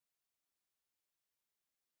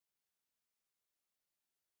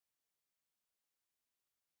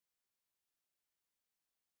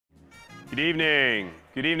Good evening.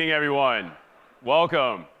 Good evening, everyone.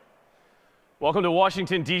 Welcome. Welcome to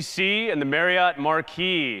Washington, D.C. and the Marriott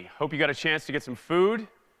Marquis. Hope you got a chance to get some food,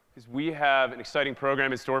 because we have an exciting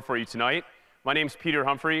program in store for you tonight. My name's Peter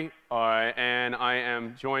Humphrey, and I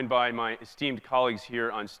am joined by my esteemed colleagues here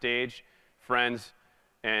on stage, friends,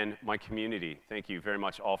 and my community. Thank you very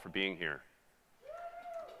much all for being here.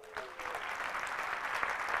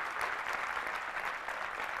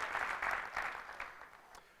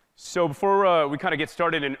 So before we kind of get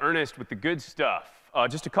started in earnest with the good stuff,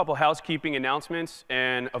 just a couple housekeeping announcements.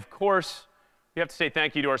 And of course, we have to say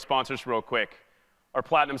thank you to our sponsors real quick. Our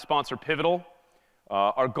platinum sponsor, Pivotal.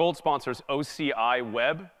 Our gold sponsors, OCI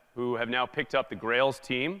Web, who have now picked up the Grails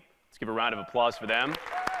team. Let's give a round of applause for them.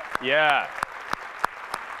 Yeah.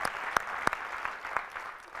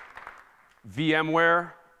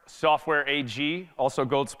 VMware, Software AG, also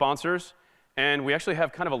gold sponsors. And we actually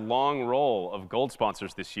have kind of a long roll of gold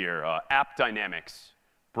sponsors this year. App Dynamics,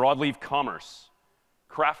 Broadleaf Commerce,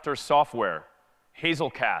 Crafter Software,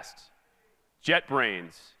 Hazelcast,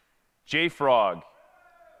 JetBrains, JFrog.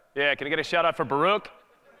 Yeah, can I get a shout out for Baruch?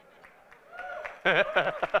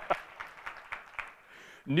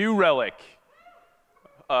 New Relic.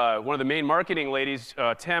 One of the main marketing ladies,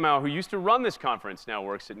 Tamau, who used to run this conference, now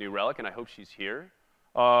works at New Relic, and I hope she's here.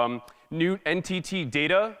 New NTT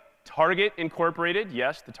Data. Target Incorporated,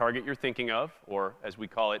 yes, the Target you're thinking of, or as we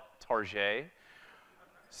call it, Target.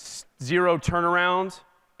 Zero Turnaround,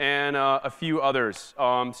 and a few others.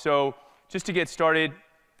 So just to get started,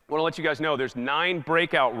 I want to let you guys know there's 9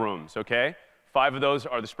 breakout rooms, okay? 5 of those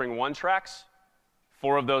are the SpringOne tracks.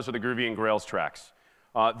 4 of those are the Groovy and Grails tracks.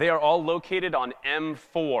 They are all located on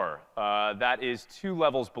M4. That is 2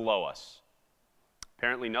 levels below us.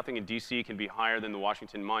 Apparently nothing in DC can be higher than the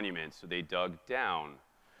Washington Monument, so they dug down.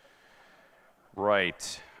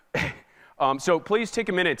 Right. So please take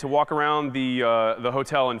a minute to walk around the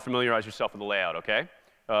hotel and familiarize yourself with the layout, okay?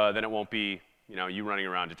 Then it won't be, you running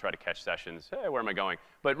around to try to catch sessions. Hey, where am I going?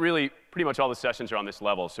 But really, pretty much all the sessions are on this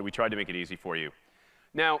level, so we tried to make it easy for you.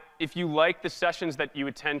 Now, if you like the sessions that you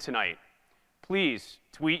attend tonight, please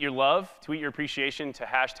tweet your love, tweet your appreciation to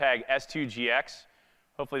hashtag S2GX.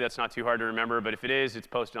 Hopefully that's not too hard to remember, but if it is, it's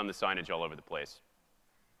posted on the signage all over the place.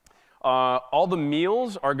 All the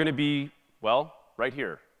meals are going to be, well, right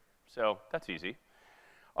here. So that's easy.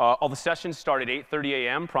 All the sessions start at 8:30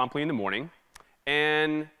 a.m. promptly in the morning.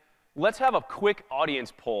 And let's have a quick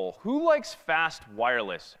audience poll. Who likes fast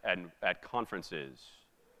wireless at conferences?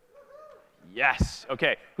 Yes.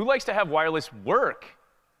 OK. Who likes to have wireless work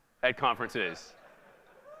at conferences?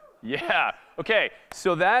 Yeah. OK.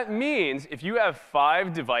 So that means if you have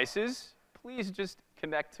 5 devices, please just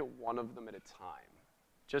connect to one of them at a time.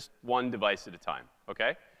 Just one device at a time,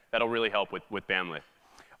 OK? That'll really help with bandwidth.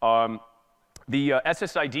 The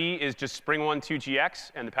SSID is just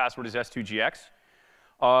SpringOne2GX, and the password is S2GX.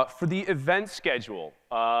 For the event schedule,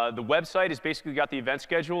 the website has basically got the event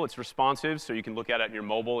schedule. It's responsive, so you can look at it on your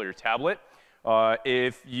mobile or your tablet.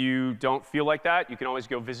 If you don't feel like that, you can always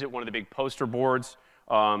go visit one of the big poster boards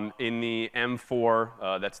in the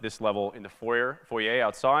M4, that's this level in the foyer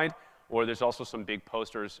outside, or there's also some big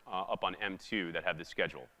posters up on M2 that have the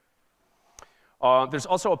schedule. There's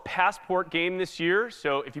also a passport game this year,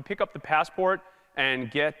 so if you pick up the passport and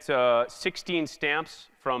get 16 stamps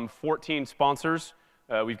from 14 sponsors,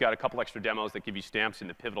 we've got a couple extra demos that give you stamps in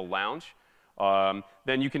the Pivotal Lounge,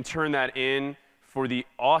 then you can turn that in for the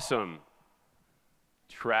awesome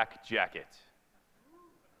track jacket.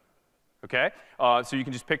 Okay? So you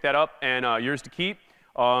can just pick that up, and yours to keep,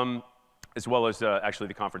 as well as actually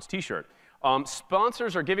the conference T-shirt.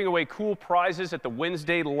 Sponsors are giving away cool prizes at the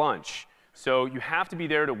Wednesday lunch. So you have to be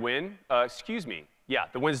there to win. The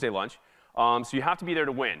Wednesday lunch. So you have to be there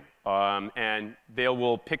to win. And they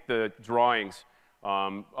will pick the drawings.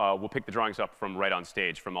 We'll pick the drawings up from right on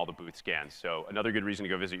stage from all the booth scans. So another good reason to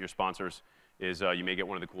go visit your sponsors is you may get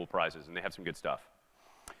one of the cool prizes, and they have some good stuff.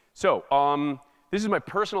 So this is my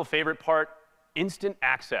personal favorite part, instant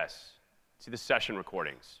access to the session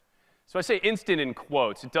recordings. So I say instant in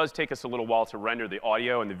quotes. It does take us a little while to render the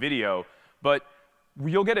audio and the video, but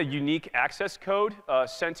you'll get a unique access code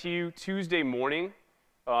sent to you Tuesday morning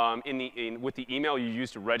with the email you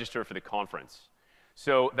used to register for the conference.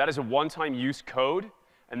 So that is a one-time use code,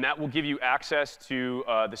 and that will give you access to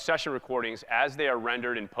the session recordings as they are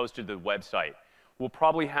rendered and posted to the website. We'll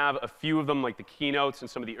probably have a few of them, like the keynotes and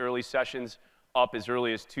some of the early sessions, up as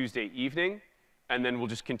early as Tuesday evening, and then we'll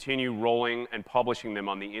just continue rolling and publishing them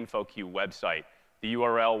on the InfoQ website. The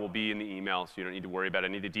URL will be in the email, so you don't need to worry about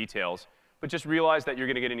any of the details. But just realize that you're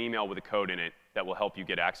going to get an email with a code in it that will help you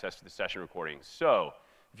get access to the session recordings. So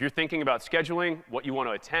if you're thinking about scheduling what you want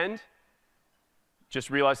to attend, just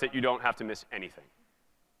realize that you don't have to miss anything.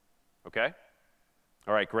 Okay?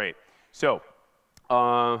 All right, great. So,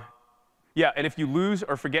 yeah, and if you lose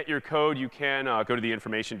or forget your code, you can go to the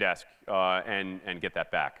information desk and get that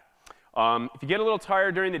back. If you get a little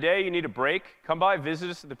tired during the day, you need a break, come by, visit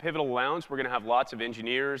us at the Pivotal Lounge. We're going to have lots of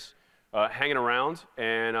engineers hanging around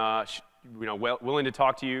and willing to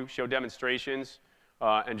talk to you, show demonstrations,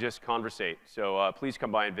 and just conversate. So please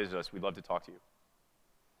come by and visit us. We'd love to talk to you.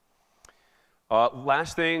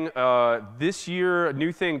 Last thing, this year, a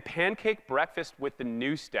new thing, pancake breakfast with the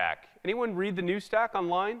new stack. Anyone read the new stack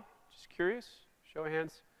online? Just curious? Show of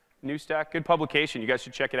hands. New stack, good publication. You guys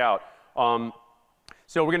should check it out.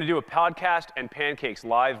 So we're going to do a podcast and pancakes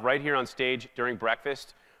live right here on stage during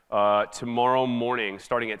breakfast tomorrow morning,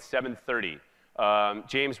 starting at 7:30.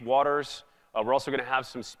 James Waters. We're also going to have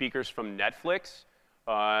some speakers from Netflix,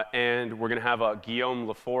 and we're going to have Guillaume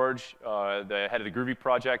Laforge, the head of the Groovy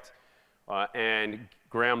project, and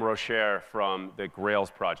Graham Rocher from the Grails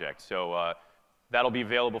project. So that'll be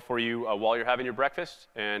available for you while you're having your breakfast,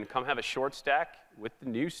 and come have a short stack with the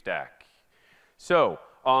new stack. So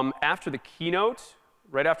after the keynote,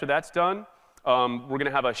 right after that's done, we're going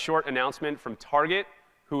to have a short announcement from Target,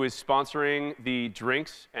 who is sponsoring the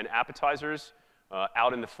drinks and appetizers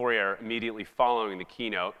out in the foyer immediately following the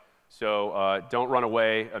keynote. So don't run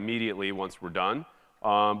away immediately once we're done.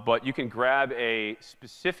 But you can grab a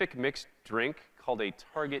specific mixed drink called a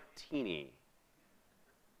Target Teeny.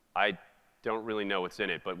 I don't really know what's in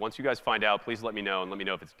it, but once you guys find out, please let me know, and let me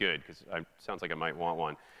know if it's good, because it sounds like I might want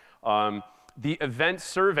one. The event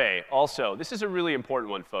survey also. This is a really important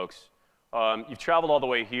one, folks. You've traveled all the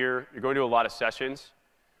way here. You're going to a lot of sessions.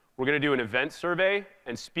 We're going to do an event survey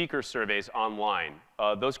and speaker surveys online.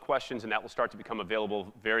 Those questions and that will start to become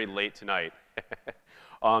available very late tonight.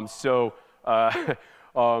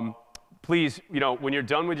 Please, when you're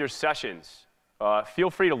done with your sessions, feel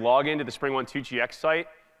free to log into the SpringOne2GX site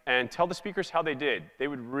and tell the speakers how they did. They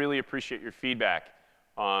would really appreciate your feedback.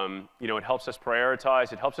 It helps us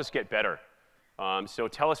prioritize. It helps us get better. So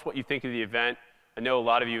tell us what you think of the event. I know a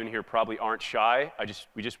lot of you in here probably aren't shy.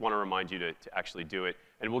 We just want to remind you to actually do it.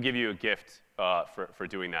 And we'll give you a gift for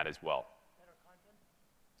doing that as well. Better content?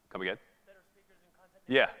 Come again? Better speakers and content?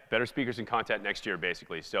 Yeah, better speakers and content next year,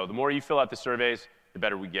 basically. So the more you fill out the surveys, the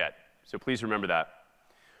better we get. So please remember that.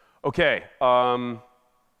 OK,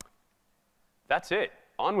 that's it.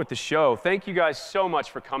 On with the show. Thank you guys so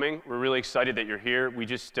much for coming. We're really excited that you're here. We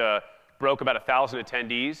just broke about 1,000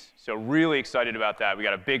 attendees, so really excited about that. We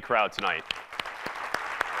got a big crowd tonight.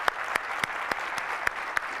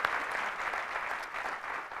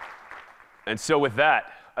 And so with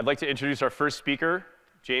that, I'd like to introduce our first speaker,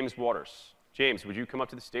 James Waters. James, would you come up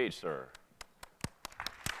to the stage, sir?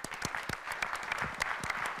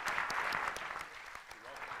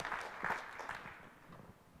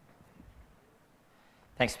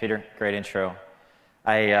 Thanks, Peter. Great intro.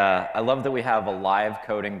 I love that we have a live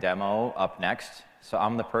coding demo up next. So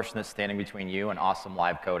I'm the person that's standing between you and awesome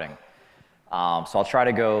live coding. So I'll try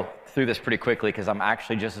to go through this pretty quickly because I'm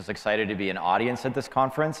actually just as excited to be an audience at this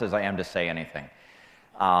conference as I am to say anything.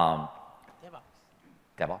 DevOps.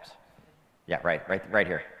 Yeah, right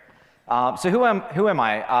here. So who am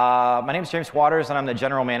I? My name is James Waters, and I'm the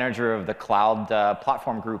general manager of the cloud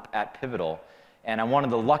platform group at Pivotal. And I'm one of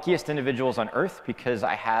the luckiest individuals on earth because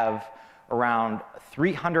I have around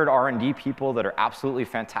 300 R&D people that are absolutely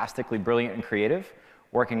fantastically brilliant and creative,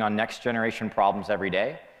 working on next generation problems every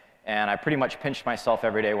day. And I pretty much pinch myself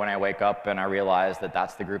every day when I wake up and I realize that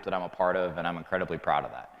that's the group that I'm a part of, and I'm incredibly proud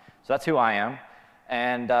of that. So that's who I am.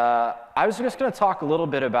 And I was just going to talk a little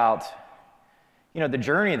bit about the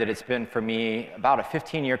journey that it's been for me, about a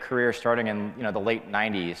 15-year career starting in the late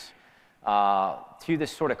 90s, to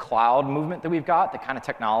this sort of cloud movement that we've got, the kind of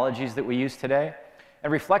technologies that we use today,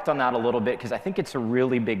 and reflect on that a little bit because I think it's a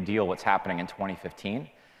really big deal what's happening in 2015.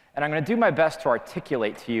 And I'm going to do my best to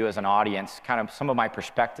articulate to you as an audience kind of some of my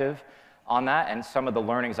perspective on that and some of the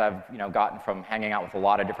learnings I've gotten from hanging out with a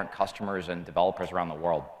lot of different customers and developers around the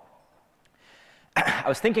world. I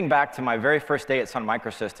was thinking back to my very first day at Sun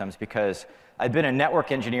Microsystems because I'd been a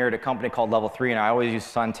network engineer at a company called Level 3, and I always used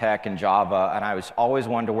Sun Tech and Java, and I was always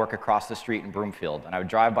wanted to work across the street in Broomfield. And I would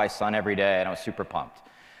drive by Sun every day, and I was super pumped.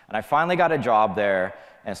 And I finally got a job there,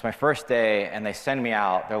 and it's my first day, and they send me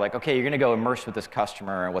out. They're like, OK, you're going to go immerse with this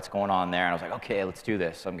customer and what's going on there. And I was like, OK, let's do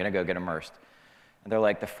this. So I'm going to go get immersed. And they're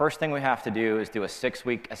like, the first thing we have to do is do a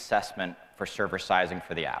 6-week assessment for server sizing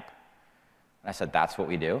for the app. And I said, that's what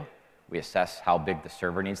we do? We assess how big the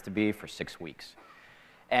server needs to be for 6 weeks.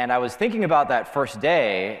 And I was thinking about that first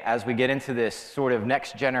day as we get into this sort of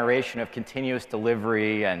next generation of continuous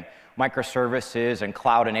delivery and microservices and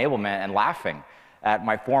cloud enablement and laughing. at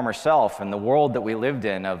my former self and the world that we lived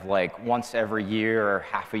in of like once every year or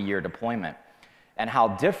half a year deployment, and how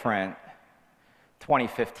different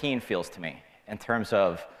 2015 feels to me in terms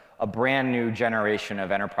of a brand new generation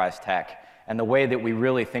of enterprise tech and the way that we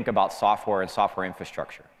really think about software and software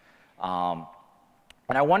infrastructure.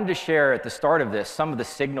 And I wanted to share at the start of this some of the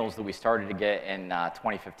signals that we started to get in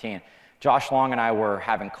 2015. Josh Long and I were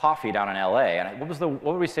having coffee down in LA, and what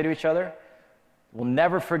would we say to each other? We'll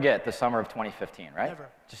never forget the summer of 2015, right? Never.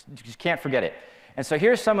 Just can't forget it. And so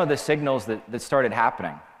here's some of the signals that started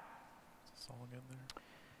happening.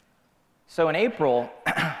 So in April,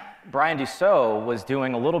 Brian Dussault was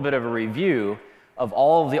doing a little bit of a review of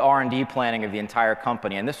all of the R&D planning of the entire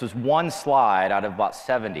company, and this was one slide out of about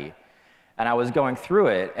 70. And I was going through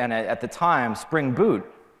it, and at the time, Spring Boot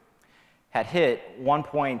had hit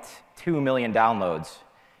 1.2 million downloads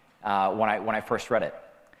when I first read it.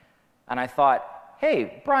 And I thought,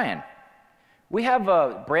 hey, Brian, we have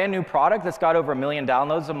a brand new product that's got over 1 million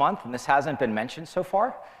downloads a month, and this hasn't been mentioned so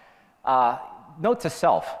far. Note to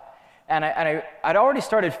self. And I'd already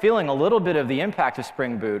started feeling a little bit of the impact of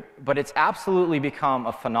Spring Boot, but it's absolutely become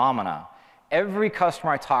a phenomena. Every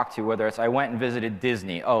customer I talk to, whether it's I went and visited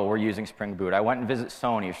Disney, oh, we're using Spring Boot. I went and visited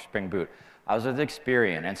Sony, Spring Boot. I was with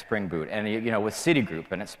Experian and Spring Boot, and with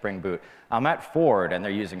Citigroup and it's Spring Boot. I'm at Ford and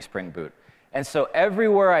they're using Spring Boot. And so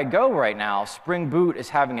everywhere I go right now, Spring Boot is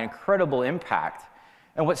having an incredible impact.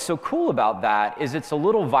 And what's so cool about that is it's a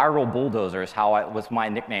little viral bulldozer is was my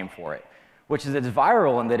nickname for it, which is it's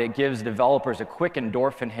viral in that it gives developers a quick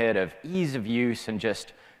endorphin hit of ease of use and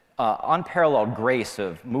just unparalleled grace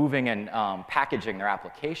of moving and packaging their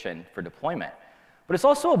application for deployment. But it's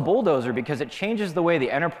also a bulldozer because it changes the way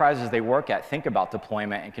the enterprises they work at think about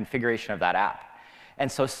deployment and configuration of that app.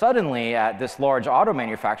 And so suddenly at this large auto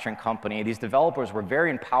manufacturing company, these developers were very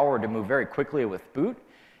empowered to move very quickly with Boot.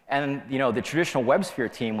 And the traditional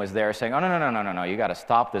WebSphere team was there saying, oh, no, you got to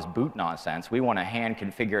stop this Boot nonsense. We want to hand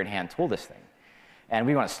configure and hand tool this thing. And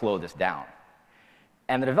we want to slow this down.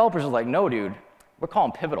 And the developers were like, no, dude, we're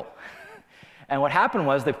calling Pivotal. And what happened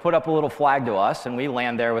was they put up a little flag to us, and we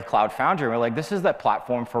land there with Cloud Foundry. And we're like, this is that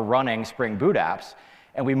platform for running Spring Boot apps.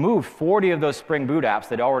 And we moved 40 of those Spring Boot apps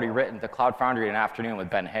they'd already written to Cloud Foundry in an afternoon with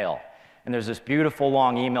Ben Hale. And there's this beautiful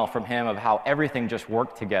long email from him of how everything just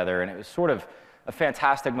worked together. And it was sort of a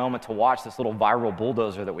fantastic moment to watch this little viral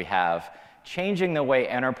bulldozer that we have changing the way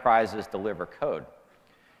enterprises deliver code.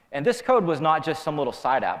 And this code was not just some little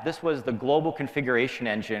side app. This was the global configuration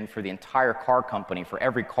engine for the entire car company, for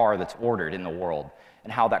every car that's ordered in the world,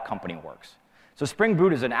 and how that company works. So Spring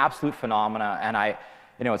Boot is an absolute phenomena, and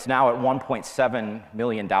it's now at 1.7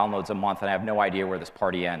 million downloads a month, and I have no idea where this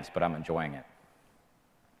party ends, but I'm enjoying it.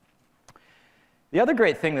 The other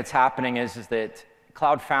great thing that's happening is that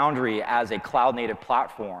Cloud Foundry as a cloud-native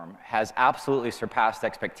platform has absolutely surpassed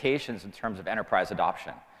expectations in terms of enterprise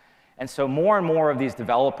adoption. And so more and more of these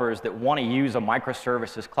developers that want to use a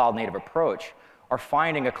microservices cloud-native approach are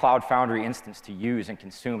finding a Cloud Foundry instance to use and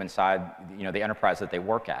consume inside the enterprise that they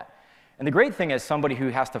work at. And the great thing is somebody who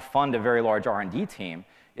has to fund a very large R&D team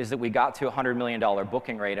is that we got to a $100 million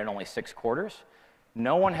booking rate in only 6 quarters.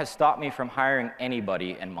 No one has stopped me from hiring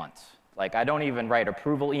anybody in months. Like, I don't even write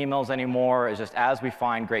approval emails anymore. It's just as we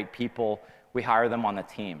find great people, we hire them on the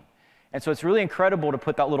team. And so it's really incredible to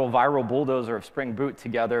put that little viral bulldozer of Spring Boot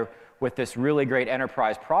together with this really great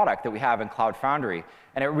enterprise product that we have in Cloud Foundry.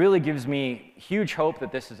 And it really gives me huge hope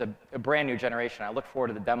that this is a brand new generation. I look forward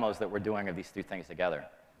to the demos that we're doing of these two things together.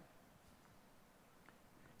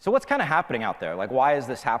 So what's kind of happening out there? Like, why is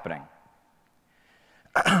this happening?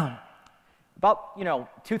 About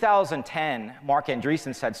 2010, Mark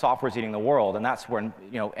Andreessen said software's eating the world, and that's when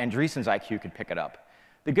Andreessen's IQ could pick it up.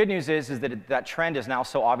 The good news is that that trend is now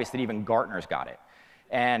so obvious that even Gartner's got it.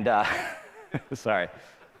 And sorry,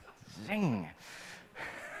 zing.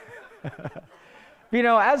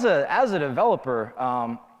 As a developer,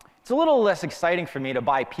 it's a little less exciting for me to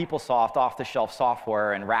buy PeopleSoft off-the-shelf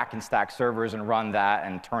software and rack and stack servers and run that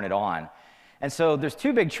and turn it on. And so there's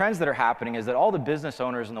 2 big trends that are happening is that all the business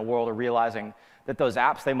owners in the world are realizing that those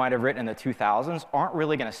apps they might have written in the 2000s aren't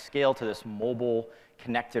really going to scale to this mobile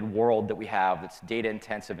connected world that we have that's data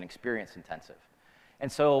intensive and experience intensive.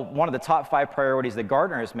 And so one of the top 5 priorities that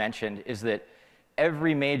Gartner has mentioned is that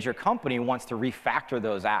every major company wants to refactor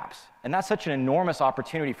those apps. And that's such an enormous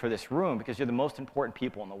opportunity for this room because you're the most important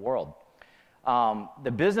people in the world.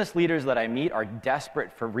 The business leaders that I meet are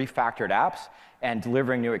desperate for refactored apps and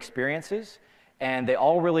delivering new experiences. And they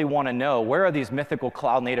all really want to know, where are these mythical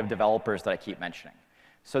cloud-native developers that I keep mentioning?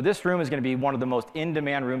 So this room is going to be one of the most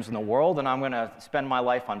in-demand rooms in the world, and I'm going to spend my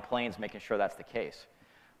life on planes making sure that's the case.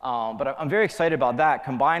 But I'm very excited about that,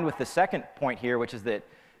 combined with the second point here, which is that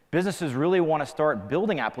businesses really want to start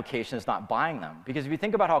building applications, not buying them. Because if you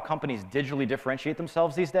think about how companies digitally differentiate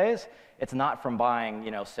themselves these days, it's not from buying,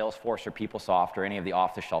 Salesforce or PeopleSoft or any of the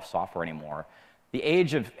off-the-shelf software anymore. The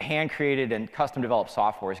age of hand-created and custom-developed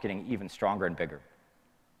software is getting even stronger and bigger.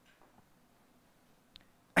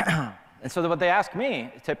 And so what they ask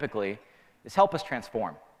me, typically, is help us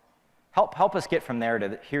transform. Help us get from there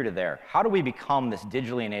to here to there. How do we become this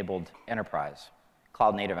digitally enabled enterprise,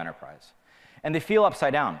 cloud-native enterprise? And they feel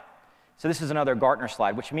upside down. So this is another Gartner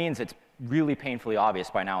slide, which means it's really painfully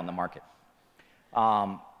obvious by now in the market,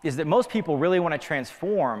 is that most people really want to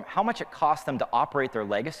transform how much it costs them to operate their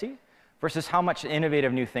legacy versus how much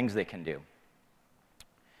innovative new things they can do.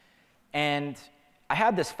 And I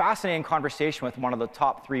had this fascinating conversation with one of the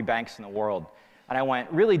top 3 banks in the world. And I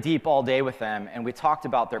went really deep all day with them, and we talked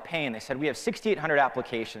about their pain. They said, we have 6,800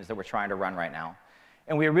 applications that we're trying to run right now.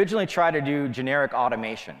 And we originally tried to do generic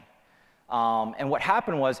automation. And what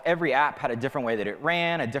happened was every app had a different way that it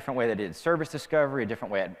ran, a different way that it did service discovery, a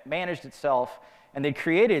different way it managed itself. And they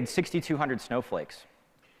created 6,200 snowflakes.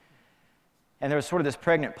 And there was sort of this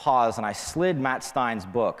pregnant pause, and I slid Matt Stein's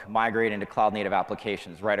book, Migrating to Cloud-Native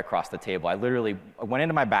Applications, right across the table. I went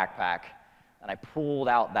into my backpack, and I pulled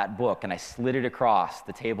out that book, and I slid it across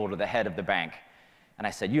the table to the head of the bank. And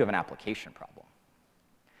I said, you have an application problem.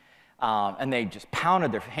 And they just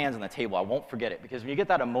pounded their hands on the table. I won't forget it, because when you get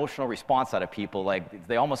that emotional response out of people, like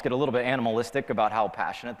they almost get a little bit animalistic about how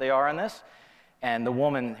passionate they are in this. And the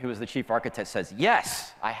woman who was the chief architect says,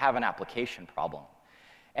 yes, I have an application problem.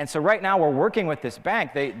 And so right now we're working with this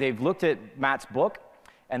bank. They've looked at Matt's book,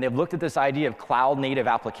 and they've looked at this idea of cloud-native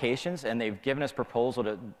applications, and they've given us a proposal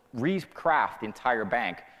to recraft the entire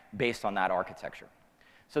bank based on that architecture.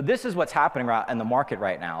 So this is what's happening in the market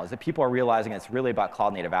right now, is that people are realizing it's really about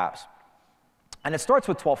cloud-native apps. And it starts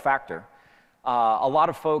with 12-factor. A lot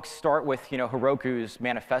of folks start with Heroku's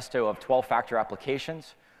manifesto of 12-factor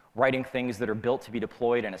applications, writing things that are built to be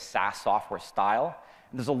deployed in a SaaS software style.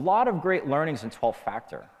 And there's a lot of great learnings in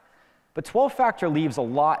 12-factor. But 12-factor leaves a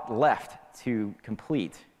lot left to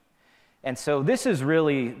complete. And so this is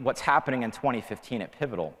really what's happening in 2015 at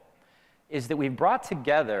Pivotal, is that we've brought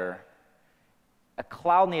together a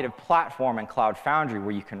cloud-native platform and Cloud Foundry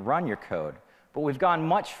where you can run your code. But we've gone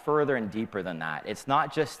much further and deeper than that. It's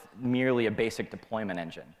not just merely a basic deployment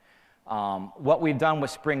engine. What we've done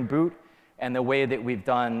with Spring Boot and the way that we've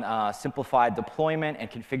done simplified deployment and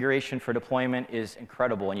configuration for deployment is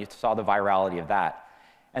incredible, and you saw the virality of that.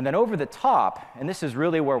 And then over the top, and this is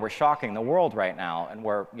really where we're shocking the world right now, and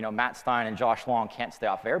where Matt Stein and Josh Long can't stay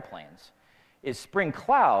off airplanes, is Spring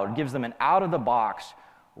Cloud gives them an out-of-the-box,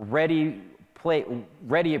 ready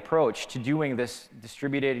approach to doing this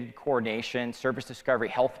distributed coordination, service discovery,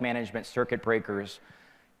 health management, circuit breakers,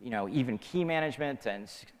 even key management and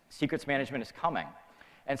secrets management is coming.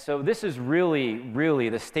 And so this is really, really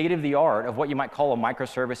the state of the art of what you might call a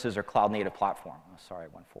microservices or cloud-native platform. Oh, sorry,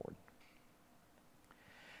 I went forward.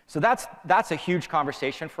 So that's a huge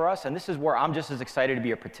conversation for us, and this is where I'm just as excited to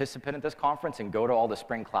be a participant at this conference and go to all the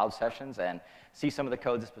Spring Cloud sessions and see some of the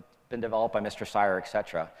code that's been developed by Mr. Syer, et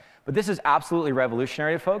cetera. But this is absolutely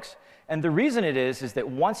revolutionary, folks. And the reason it is that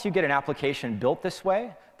once you get an application built this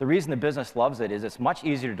way, the reason the business loves it is it's much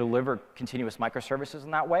easier to deliver continuous microservices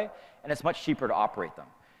in that way, and it's much cheaper to operate them.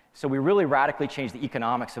 So we really radically change the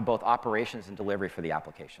economics of both operations and delivery for the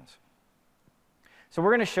applications. So we're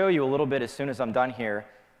going to show you a little bit as soon as I'm done here,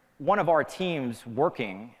 one of our teams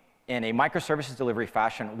working in a microservices delivery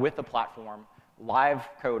fashion with the platform, live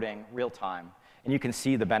coding, real time, and you can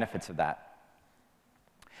see the benefits of that.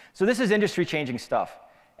 So this is industry-changing stuff,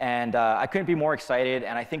 and I couldn't be more excited,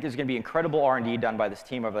 and I think there's going to be incredible R&D done by this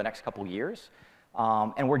team over the next couple years,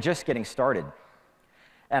 and we're just getting started.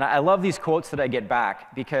 And I love these quotes that I get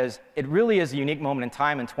back, because it really is a unique moment in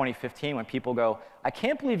time in 2015 when people go, I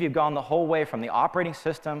can't believe you've gone the whole way from the operating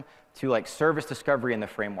system to service discovery in the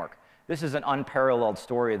framework. This is an unparalleled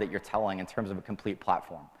story that you're telling in terms of a complete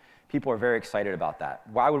platform. People are very excited about that.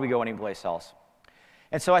 Why would we go anyplace else?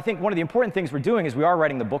 And so I think one of the important things we're doing is we are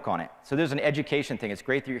writing the book on it. So there's an education thing. It's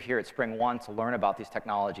great that you're here at SpringOne to learn about these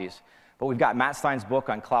technologies. But we've got Matt Stein's book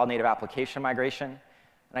on cloud-native application migration.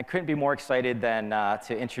 And I couldn't be more excited than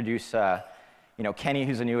to introduce Kenny,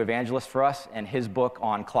 who's a new evangelist for us, and his book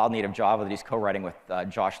on cloud-native Java that he's co-writing with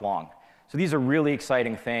Josh Long. So these are really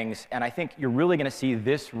exciting things. And I think you're really going to see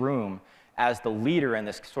this room as the leader in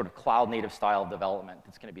this sort of cloud-native style of development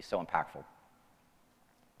that's going to be so impactful.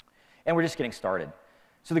 And we're just getting started.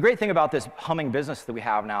 So the great thing about this humming business that we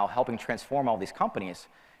have now, helping transform all these companies,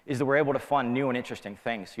 is that we're able to fund new and interesting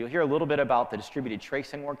things. So you'll hear a little bit about the distributed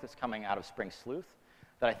tracing work that's coming out of Spring Sleuth.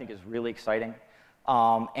 that I think is really exciting.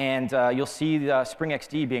 You'll see the Spring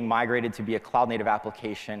XD being migrated to be a cloud-native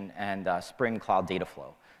application and Spring Cloud Data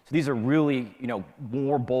Flow. So these are really,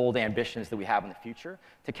 more bold ambitions that we have in the future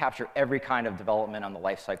to capture every kind of development on the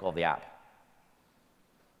life cycle of the app.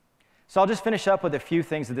 So I'll just finish up with a few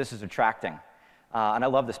things that this is attracting. And I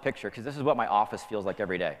love this picture, because this is what my office feels like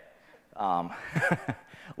every day.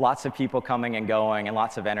 Lots of people coming and going, and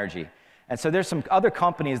lots of energy. And so there's some other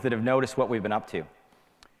companies that have noticed what we've been up to.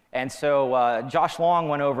 And so Josh Long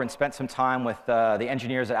went over and spent some time with the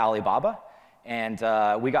engineers at Alibaba, and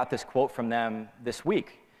we got this quote from them this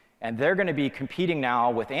week. And they're going to be competing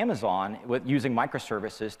now with Amazon with using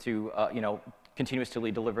microservices to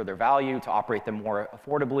continuously deliver their value, to operate them more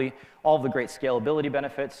affordably, all of the great scalability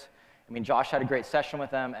benefits. I mean, Josh had a great session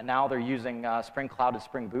with them, and now they're using Spring Cloud and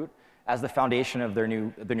Spring Boot as the foundation of their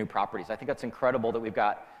new properties. I think that's incredible that we've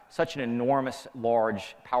got such an enormous,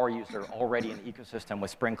 large power user already in the ecosystem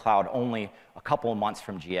with Spring Cloud only a couple of months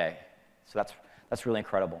from GA. So that's really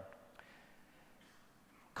incredible.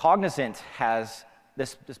 Cognizant has,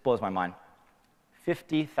 this blows my mind,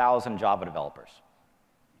 50,000 Java developers.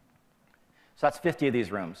 So that's 50 of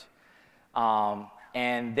these rooms.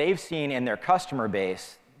 And they've seen in their customer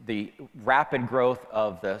base the rapid growth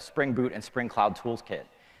of the Spring Boot and Spring Cloud Toolkit.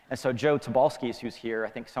 And so Joe Tobolskis, who's here, I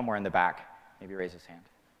think somewhere in the back, maybe raise his hand.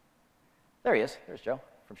 There he is. There's Joe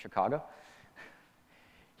from Chicago.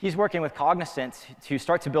 He's working with Cognizant to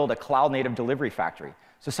start to build a cloud-native delivery factory.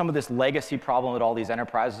 So some of this legacy problem that all these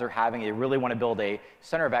enterprises are having, they really want to build a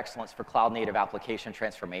center of excellence for cloud-native application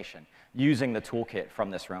transformation using the toolkit from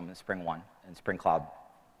this room in SpringOne and Spring Cloud.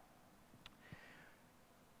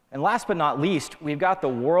 And last but not least, we've got the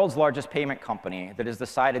world's largest payment company that has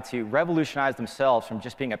decided to revolutionize themselves from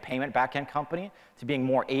just being a payment backend company to being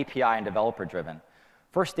more API and developer-driven.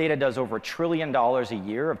 First Data does over $1 trillion a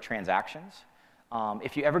year of transactions.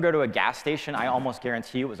 If you ever go to a gas station, I almost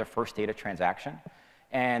guarantee you it was a First Data transaction.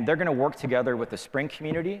 And they're going to work together with the Spring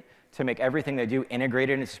community to make everything they do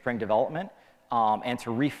integrated into Spring development and to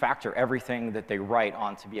refactor everything that they write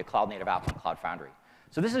on to be a cloud-native app in Cloud Foundry.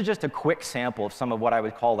 So this is just a quick sample of some of what I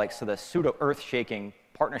would call the pseudo-earth-shaking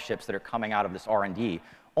partnerships that are coming out of this R&D,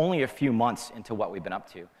 only a few months into what we've been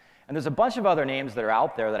up to. And there's a bunch of other names that are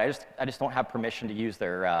out there that I just don't have permission to use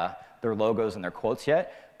their logos and their quotes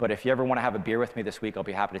yet. But if you ever want to have a beer with me this week, I'll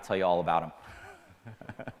be happy to tell you all about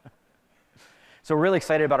them. So we're really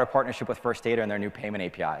excited about our partnership with First Data and their new payment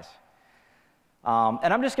APIs.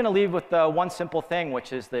 And I'm just going to leave with one simple thing,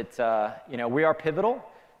 which is that we are Pivotal,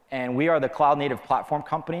 and we are the cloud-native platform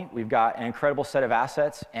company. We've got an incredible set of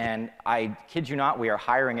assets, and I kid you not, we are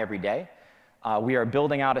hiring every day. We are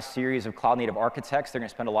building out a series of cloud-native architects. They're going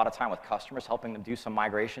to spend a lot of time with customers, helping them do some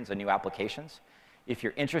migrations and new applications. If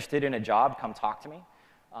you're interested in a job, come talk to me.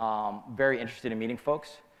 Very interested in meeting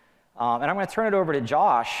folks. And I'm going to turn it over to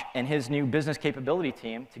Josh and his new business capability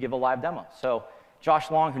team to give a live demo. So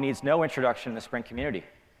Josh Long, who needs no introduction in the Spring community.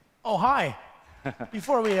 Oh, hi.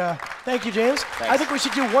 Before we, thank you, James. Thanks. I think we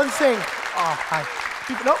should do one thing. Oh, hi.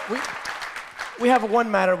 No, we have one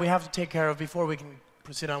matter we have to take care of before we can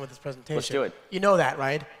proceed on with this presentation. Let's do it. You know that,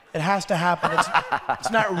 right? It has to happen. It's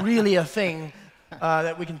not really a thing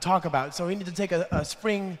that we can talk about. So we need to take a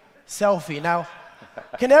Spring selfie. Now,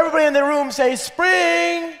 can everybody in the room say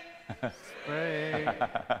Spring? Spring.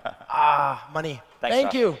 Money. Thanks,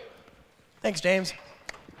 Thank Josh. you. Thanks, James.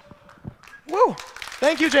 Woo.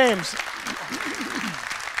 Thank you, James.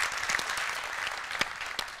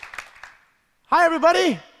 Hi,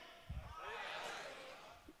 everybody.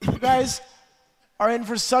 You guys are in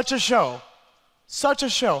for such a show. Such a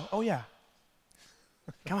show. Oh, yeah.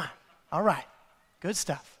 Come on. All right. Good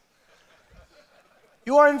stuff.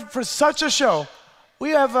 You are in for such a show.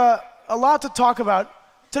 We have a lot to talk about.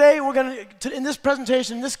 Today, we're going to, in this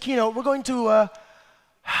presentation, in this keynote, we're going to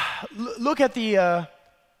look at the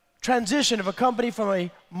transition of a company from a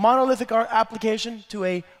monolithic application to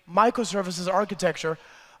a microservices architecture.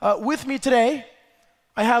 With me today,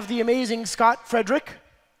 I have the amazing Frederick.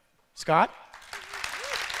 Scott.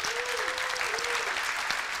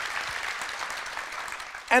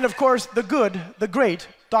 And of course, the good, the great,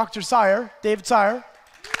 Dr. Syer, David Syer.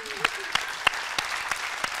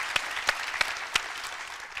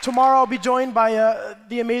 Tomorrow I'll be joined by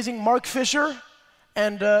the amazing Mark Fisher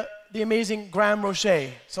and the amazing Graham Roche.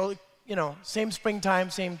 So, same springtime,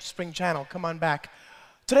 same spring channel. Come on back.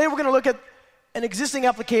 Today we're going to look at an existing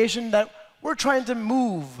application that we're trying to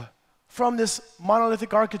move from this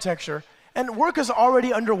monolithic architecture. And work is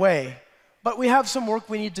already underway, but we have some work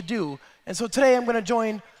we need to do. And so today I'm going to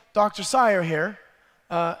join Dr. Syer here,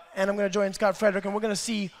 and I'm going to join Frederick, and we're going to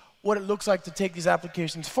see what it looks like to take these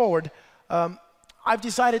applications forward. I've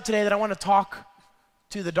decided today that I want to talk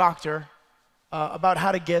to the doctor about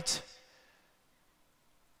how to get.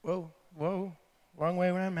 Whoa, wrong way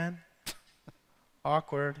around, man.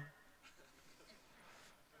 Awkward.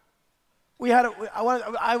 I'm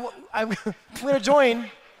going to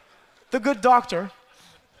join the good doctor.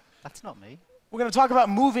 That's not me. We're going to talk about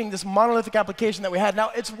moving this monolithic application that we had.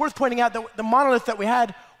 Now, it's worth pointing out that the monolith that we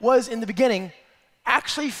had was, in the beginning,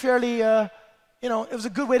 actually fairly, it was a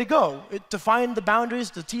good way to go. It defined the boundaries,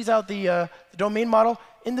 to tease out the domain model.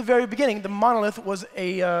 In the very beginning, the monolith was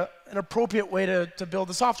an appropriate way to build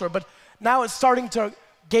the software. But now it's starting to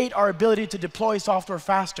gate our ability to deploy software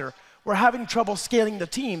faster. We're having trouble scaling the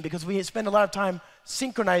team because we spend a lot of time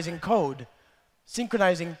synchronizing code,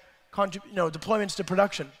 synchronizing deployments to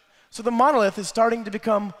production. So the monolith is starting to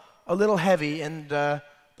become a little heavy, and the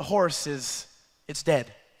horse it's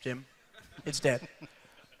dead, Jim. It's dead.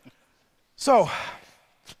 So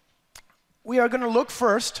we are going to look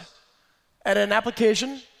first at an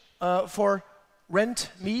application for Rent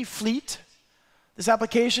Me Fleet. This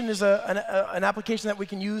application is an application that we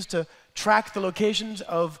can use to track the locations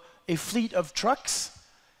of a fleet of trucks,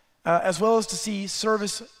 as well as to see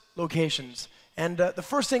service locations. And the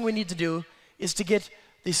first thing we need to do is to get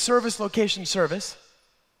the service location service,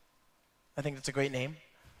 I think that's a great name,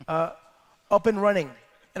 up and running.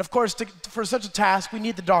 And of course, for such a task, we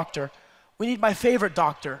need the doctor. We need my favorite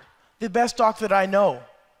doctor, the best doctor that I know.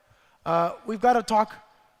 We've got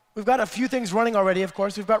a few things running already, of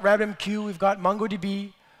course. We've got RabbitMQ, we've got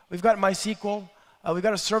MongoDB, we've got MySQL, we've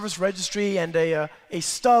got a service registry and a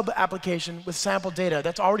stub application with sample data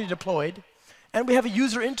that's already deployed. And we have a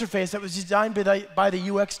user interface that was designed by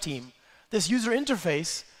the UX team. This user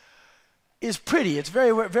interface is pretty. It's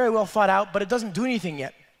very, very well thought out, but it doesn't do anything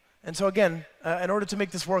yet. And so again, in order to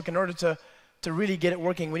make this work, in order to really get it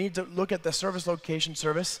working, we need to look at the service location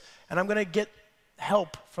service. And I'm going to get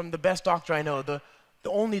help from the best doctor I know, the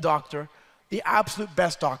only doctor, the absolute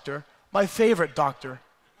best doctor, my favorite doctor.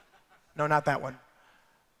 No, not that one.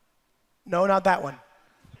 No, not that one.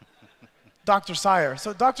 Dr. Syer.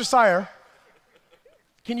 So Dr. Syer,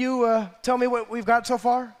 can you tell me what we've got so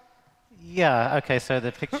far? Yeah, OK, so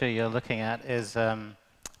the picture you're looking at is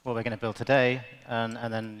what we're going to build today,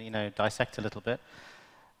 and then dissect a little bit.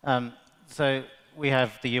 So we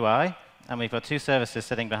have the UI, and we've got two services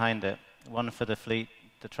sitting behind it, one for the fleet,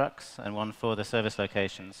 the trucks, and one for the service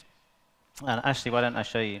locations. And actually, why don't I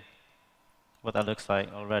show you what that looks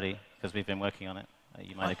like already, because we've been working on it,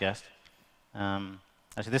 you might have guessed.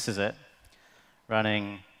 Actually, this is it,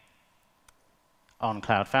 running on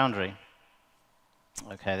Cloud Foundry.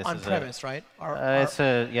 Okay, this is on-premise, right? It's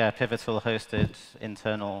a Pivotal hosted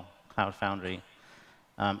internal Cloud Foundry.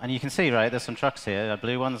 And you can see, right, there's some trucks here,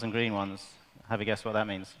 blue ones and green ones. Have you guessed what that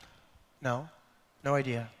means? No, no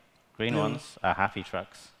idea. Green ones are happy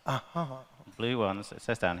trucks. Uh-huh. Blue ones, it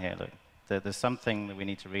says down here, look, there's something that we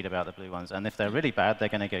need to read about the blue ones. And if they're really bad, they're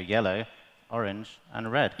going to go yellow, orange,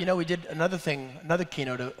 and red. You know, we did another thing, another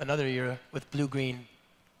keynote, another year with blue-green.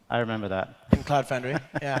 I remember that. In Cloud Foundry,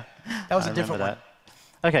 yeah. That was a different one.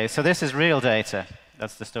 OK, so this is real data.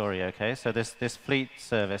 That's the story, OK? So this fleet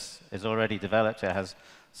service is already developed. It has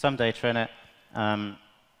some data in it.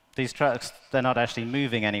 These trucks, they're not actually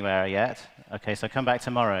moving anywhere yet. OK, so come back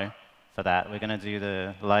tomorrow for that. We're going to do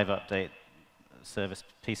the live update service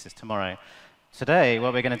pieces tomorrow. Today,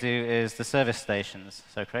 what we're going to do is the service stations.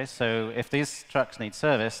 So if these trucks need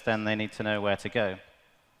service, then they need to know where to go.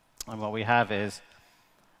 And what we have is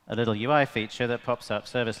a little UI feature that pops up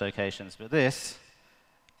service locations. But this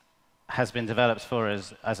has been developed for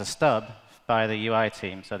us as a stub by the UI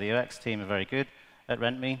team. So the UX team are very good at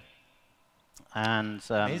RentMe. And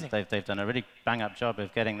they've done a really bang-up job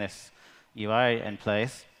of getting this UI in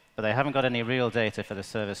place. But they haven't got any real data for the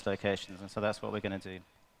service locations. And so that's what we're going to do.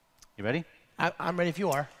 You ready? I'm ready if you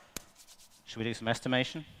are. Should we do some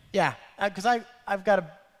estimation? Yeah, because I've got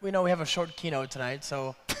we know we have a short keynote tonight.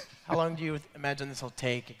 So how long do you imagine this will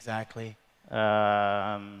take exactly?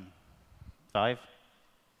 5.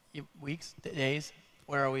 Weeks? Days?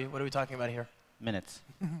 Where are we? What are we talking about here? Minutes.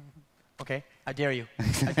 OK, I dare you.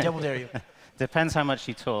 I double dare you. Depends how much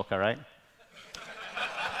you talk, all right?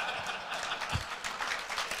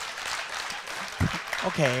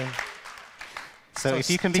 OK. So if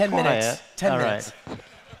you can be 10 quiet. Minutes. 10 all minutes. Right.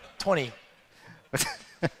 20.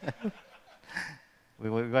 We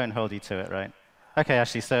won't hold you to it, right? OK,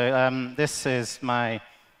 actually, so this is my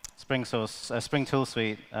Spring Tool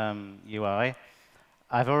Suite UI.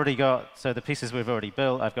 I've already got, so the pieces we've already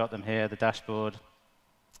built, I've got them here, the dashboard.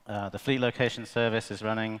 The fleet location service is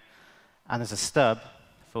running. And there's a stub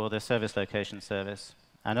for the service location service.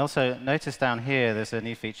 And also, notice down here, there's a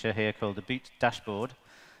new feature here called the boot dashboard.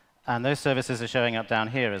 And those services are showing up down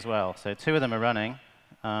here as well. So 2 of them are running.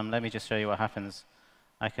 Let me just show you what happens.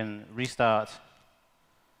 I can restart,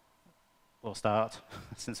 or start,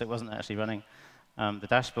 since it wasn't actually running, the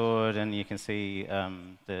dashboard, and you can see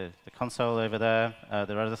the console over there.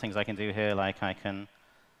 There are other things I can do here, like I can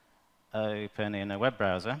open in a web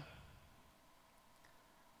browser.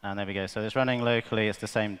 And there we go. So it's running locally. It's the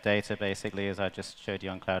same data, basically, as I just showed you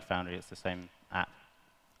on Cloud Foundry. It's the same app.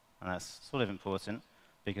 And that's sort of important,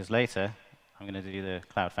 because later I'm going to do the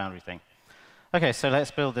Cloud Foundry thing. OK, so let's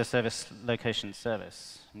build the service location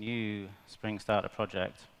service. New Spring Starter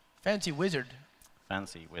project. Fancy wizard.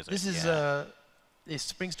 Fancy wizard. This is a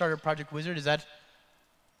Spring Starter project wizard.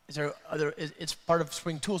 It's part of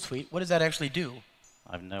Spring Tool Suite. What does that actually do?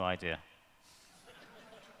 I have no idea.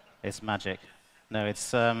 It's magic. No,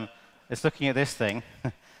 it's looking at this thing.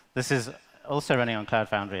 This is also running on Cloud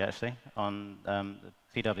Foundry, actually, on the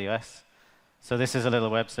PWS. So this is a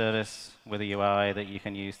little web service with a UI that you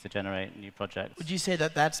can use to generate new projects. Would you say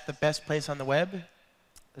that that's the best place on the web?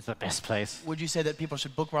 It's the best place. Would you say that people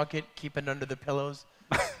should bookmark it, keep it under their pillows,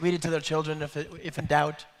 read it to their children if in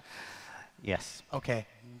doubt? Yes. OK.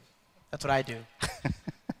 That's what I do.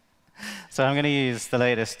 So I'm going to use the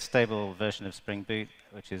latest stable version of Spring Boot,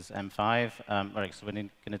 which is M5. Right, so we're going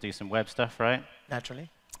to do some web stuff, right? Naturally.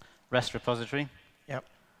 REST repository. Yep.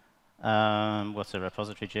 What's a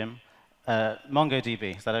repository, Jim?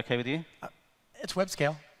 MongoDB. Is that OK with you? It's web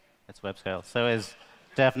scale. It's web scale. So is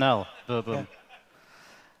dev null. Boom, boom.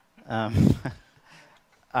 Yeah.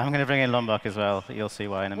 I'm going to bring in Lombok as well. You'll see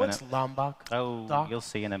why in a minute. What's Lombok? Oh, Doc? You'll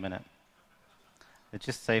see in a minute. It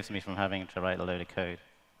just saves me from having to write a load of code.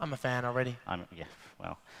 I'm a fan already. Yeah,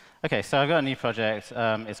 well. OK, so I've got a new project.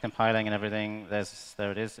 It's compiling and everything.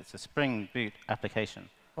 There it is. It's a Spring Boot application.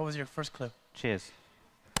 What was your first clue? Cheers.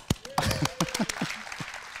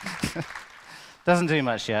 Doesn't do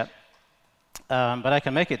much yet. But I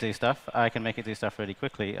can make it do stuff. I can make it do stuff really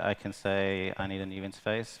quickly. I can say I need a new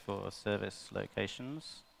interface for service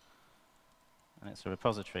locations. And it's a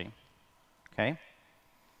repository. OK.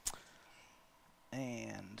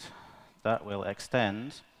 And that will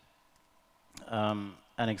extend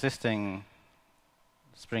an existing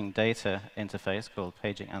Spring Data interface called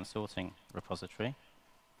Paging and Sorting Repository.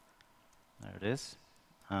 There it is.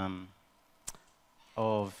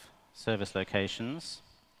 Of service locations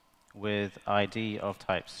with ID of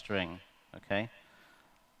type string. OK?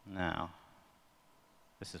 Now,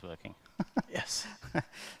 this is working. Yes.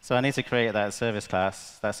 So I need to create that service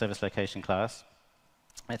class, that service location class.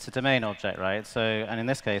 It's a domain object, right? So, and in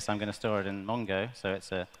this case, I'm going to store it in Mongo. So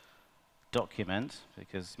it's a document,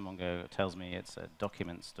 because Mongo tells me it's a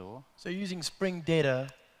document store. So you're using Spring Data.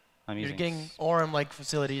 You're getting ORM-like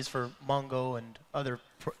facilities for Mongo and other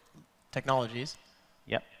technologies.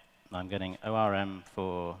 Yep. I'm getting ORM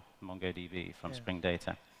for MongoDB from Spring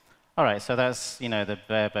Data. All right, so that's the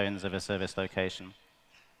bare bones of a service location.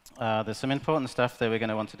 There's some important stuff that we're going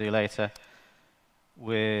to want to do later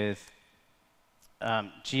with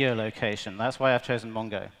geolocation. That's why I've chosen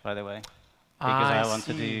Mongo, by the way. Because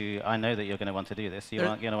I know that you're going to want to do this. You're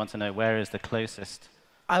going to want to know where is the closest.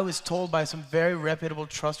 I was told by some very reputable,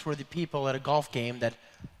 trustworthy people at a golf game that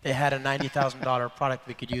they had a $90,000 product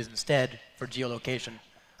we could use instead for geolocation.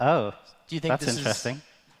 Oh, do you think that's interesting.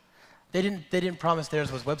 They didn't promise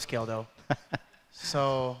theirs was web scale, though.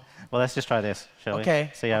 So. Well, let's just try this, shall we?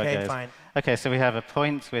 Okay. See how it goes. Fine. OK, so we have a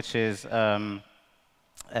point, which is a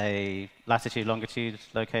latitude, longitude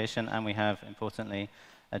location, and we have, importantly,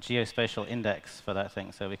 a geospatial index for that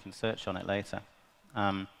thing, so we can search on it later.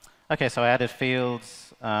 OK, so I added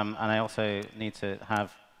fields, and I also need to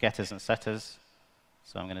have getters and setters.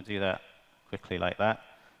 So I'm going to do that quickly like that.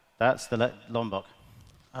 That's the Lombok.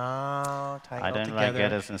 I don't write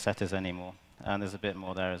getters and setters anymore. And there's a bit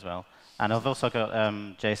more there as well. And I've also got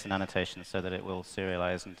JSON annotations so that it will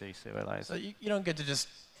serialize and deserialize. So you don't get to just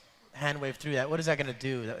hand wave through that. What is that going to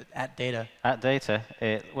do at data? At data,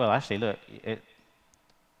 well, actually, look at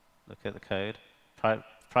the code.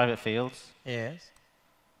 Private fields. Yes.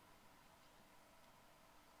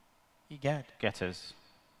 Egad. Getters.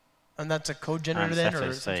 And that's a code generator then,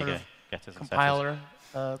 or some sort of compiler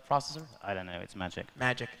processor? I don't know. It's magic.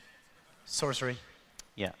 Magic. Sorcery.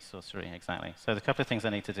 Yeah, sorcery, exactly. So the couple of things I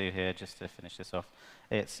need to do here, just to finish this off,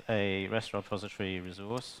 it's a REST repository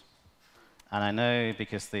resource. And I know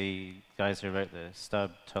because the guys who wrote the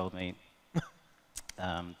stub told me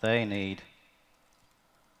they need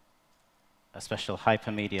a special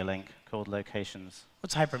hypermedia link called locations.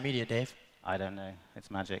 What's hypermedia, Dave? I don't know.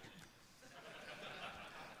 It's magic.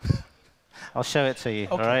 I'll show it to you.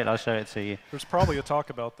 Okay. All right, I'll show it to you. There's probably a talk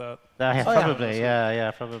about that. Yeah, Oh, yeah. probably.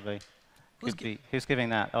 Yeah, probably. Who's Who's giving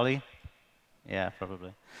that? Ollie? Yeah,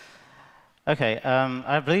 probably. OK,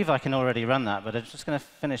 I believe I can already run that, but I'm just going to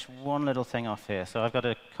finish one little thing off here. So I've got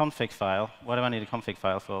a config file. What do I need a config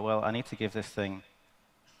file for? Well, I need to give this thing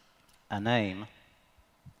a name.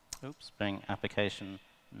 Oops, Spring application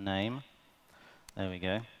name. There we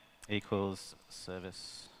go. Equals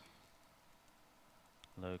service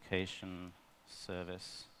location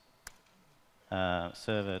service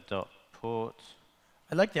server.port.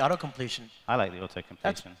 I like the auto-completion. I like the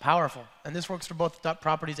auto-completion. That's powerful. And this works for both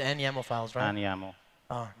 .properties and YAML files, right? And YAML.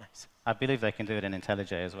 Oh, nice. I believe they can do it in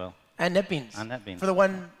IntelliJ as well. And NetBeans. And NetBeans.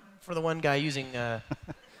 For the one guy using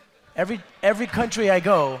every country I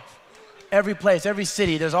go, every place, every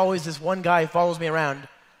city, there's always this one guy who follows me around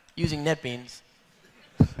using NetBeans.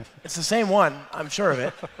 It's the same one, I'm sure of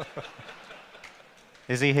it.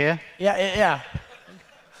 Is he here? Yeah.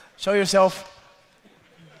 Show yourself.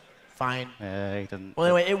 Fine. Yeah, he didn't. Well,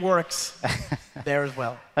 anyway, it works there as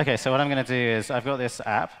well. OK, so what I'm going to do is I've got this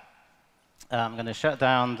app. I'm going to shut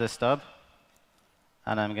down the stub,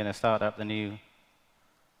 and I'm going to start up the new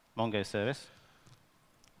Mongo service.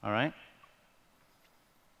 All right?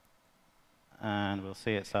 And we'll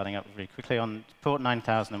see it starting up very quickly on port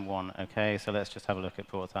 9001. OK, so let's just have a look at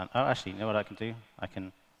port time. Oh, actually, you know what I can do? I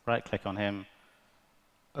can right-click on him,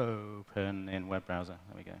 open in web browser.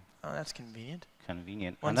 There we go. Oh, that's convenient.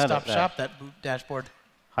 Convenient. One-stop shop, that boot dashboard.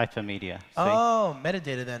 Hypermedia. See? Oh,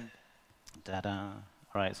 metadata then. Da-da.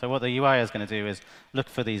 All right, so what the UI is going to do is look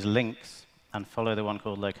for these links and follow the one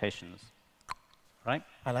called locations. Right?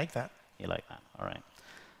 I like that. You like that. All right.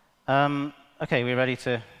 OK, we ready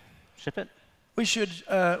to ship it? We should, we should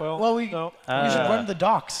no. run the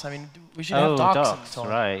docs. I mean, we should have docs. And so on.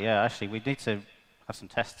 Right, yeah. Actually, we need to have some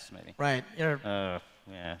tests, maybe. Right. Yeah.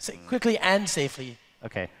 Quickly and safely,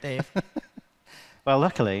 OK. Dave. Well,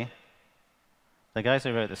 luckily, the guys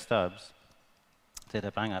who wrote the stubs did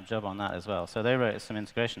a bang-up job on that as well. So they wrote some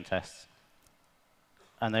integration tests.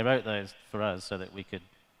 And they wrote those for us so that we could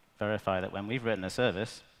verify that when we've written a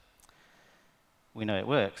service, we know it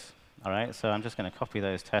works. All right, so I'm just going to copy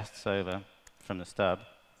those tests over from the stub.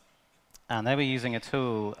 And they were using a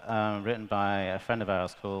tool written by a friend of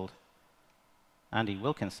ours called Andy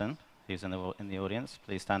Wilkinson, who's in the audience.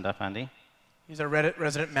 Please stand up, Andy. He's a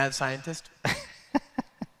resident mad scientist.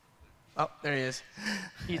 Oh, there he is.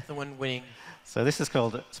 He's the one winning. So this is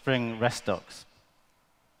called Spring REST Docs.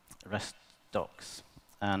 REST Docs.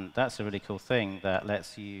 And that's a really cool thing that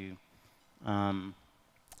lets you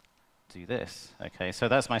do this. OK, so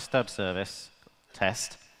that's my stub service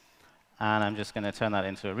test. And I'm just going to turn that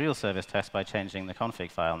into a real service test by changing the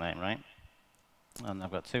config file name, right? And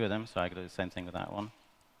I've got two of them, so I can do the same thing with that one.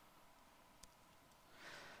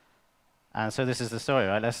 And so this is the story,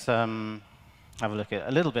 right? Let's have a look at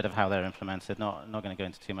a little bit of how they're implemented. Not going to go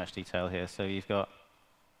into too much detail here. So you've got,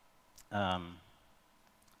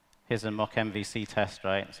 here's a mock MVC test,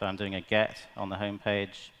 right? So I'm doing a get on the home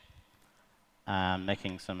page,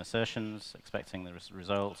 making some assertions, expecting the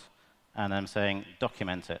result, and I'm saying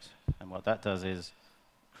document it. And what that does is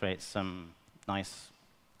create some nice,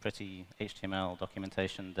 pretty HTML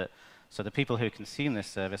documentation that, so the people who consume this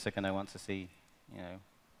service are going to want to see, you know,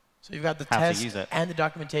 So you've got the how to test use it. and the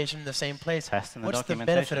documentation in the same place. Test and the What's the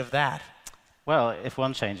documentation. benefit of that? Well, if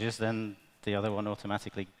one changes, then the other one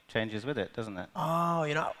automatically changes with it, doesn't it? Oh,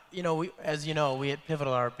 as you know, we at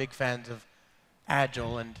Pivotal are big fans of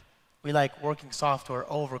Agile, and we like working software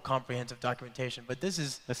over comprehensive documentation. But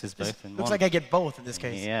this both in looks one. like I get both in this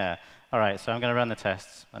case. Yeah. All right, so I'm going to run the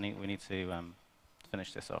tests. We need to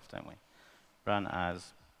finish this off, don't we? Run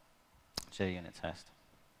as JUnit test.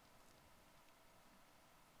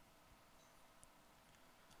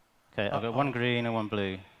 OK, I've got one green and one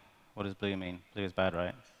blue. What does blue mean? Blue is bad,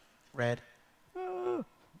 right? Red.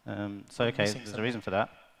 So OK, there's a reason for that.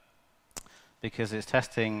 Because it's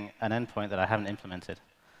testing an endpoint that I haven't implemented.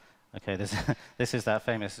 OK, this is that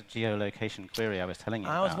famous geolocation query I was telling you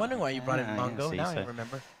about. I was wondering why you brought in Mongo. See, Now I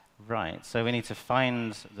remember. Right, so we need to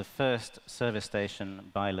find the first service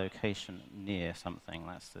station by location near something.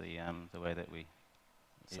 That's the way that we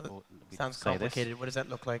Sounds say complicated. This. What does that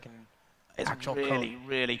look like in It's actual really, code?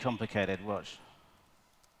 really complicated. Watch.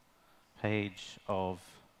 Page of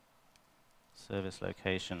service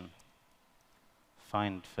location.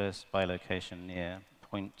 Find first by location near.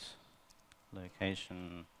 Point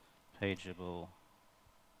location pageable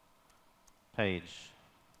page.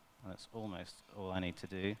 That's almost all I need to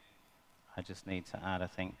do. I just need to add, I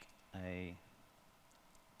think, a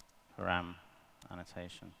param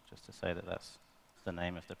annotation, just to say that that's the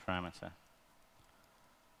name of the parameter.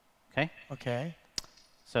 Okay? Okay.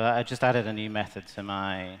 So I just added a new method to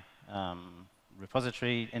my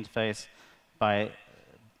repository interface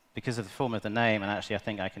because of the form of the name, and actually I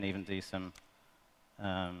think I can even do some,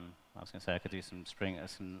 I was going to say I could do some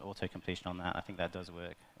auto-completion on that. I think that does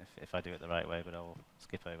work if I do it the right way, but I'll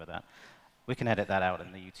skip over that. We can edit that out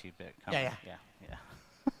in the YouTube bit, can't we? Yeah.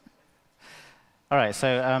 All right,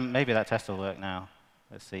 so maybe that test will work now.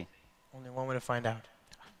 Let's see. Only one way to find out.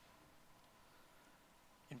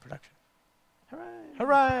 In production. Hooray!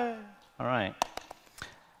 Hooray! All right.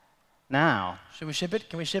 Now. Should we ship it?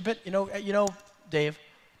 Can we ship it? You know, Dave,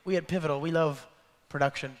 we at Pivotal, we love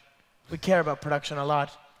production. We care about production a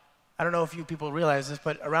lot. I don't know if you people realize this,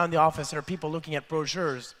 but around the office there are people looking at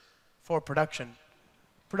brochures for production.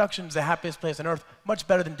 Production's the happiest place on earth, much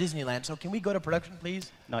better than Disneyland. So can we go to production,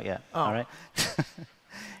 please? Not yet. Oh. All right.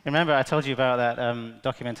 Remember, I told you about that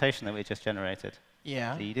documentation that we just generated.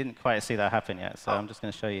 Yeah. So you didn't quite see that happen yet, so I'm just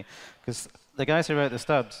going to show you. Because the guys who wrote the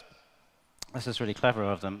stubs, this is really clever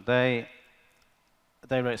of them, they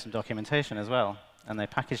wrote some documentation as well, and they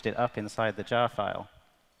packaged it up inside the jar file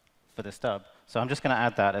for the stub. So I'm just going to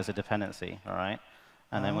add that as a dependency, all right?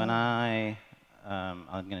 And then when I'm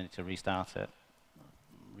going to need to restart it,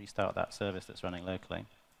 restart that service that's running locally,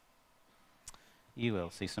 you will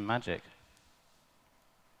see some magic.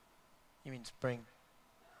 You mean Spring?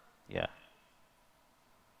 Yeah.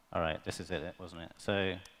 All right, this is it, wasn't it?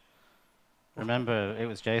 So remember, it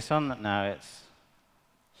was JSON. Now it's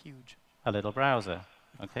huge. A little browser.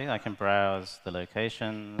 Okay, I can browse the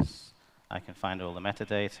locations. I can find all the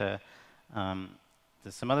metadata.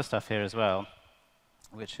 There's some other stuff here as well,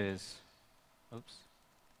 which is,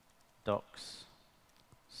 docs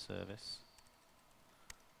service.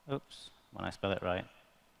 Oops, when I spell it right.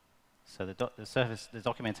 So the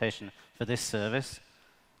documentation for this service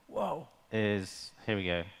is, here we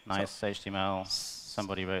go, nice HTML.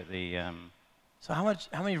 Somebody wrote the... So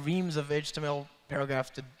how many reams of HTML paragraphs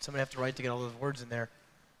did somebody have to write to get all those words in there?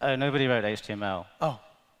 Oh, nobody wrote HTML. Oh,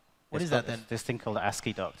 what is that then? This thing called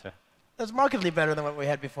ASCII Doctor. That's markedly better than what we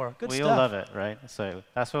had before. Good stuff. We all love it, right? So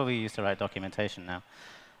that's what we use to write documentation now.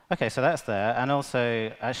 OK, so that's there. And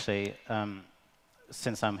also, actually,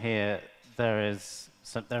 since I'm here, there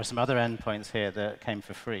are some other endpoints here that came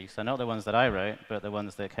for free. So not the ones that I wrote, but the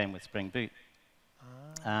ones that came with Spring Boot.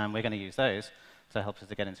 And we're going to use those to help us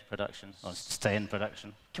to get into production, or stay in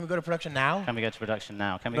production. Can we go to production now? Can we go to production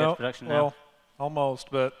now? Can we go to production now? Well,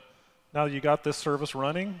 almost, but now that you got this service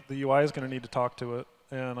running, the UI is going to need to talk to it.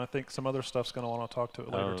 And I think some other stuff's going to want to talk to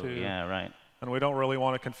it later, too. Yeah, right. And we don't really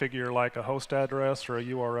want to configure like a host address or a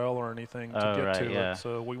URL or anything to get to it.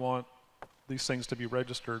 So we want these things to be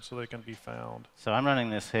registered so they can be found. So I'm running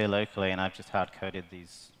this here locally, and I've just hard-coded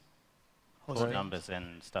these numbers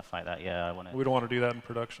and stuff like that. Yeah, we don't want to do that in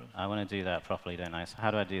production. I want to do that properly, don't I? So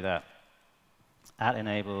how do I do that?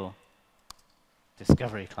 @enable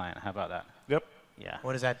discovery client. How about that? Yep. Yeah.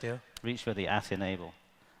 What does that do? Reach for the @enable.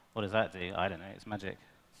 What does that do? I don't know. It's magic.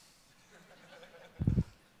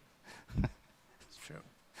 It's true.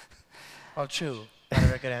 Oh, true. Not a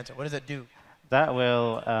very good answer. What does it do? That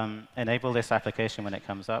will enable this application when it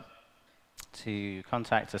comes up to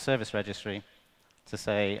contact a service registry to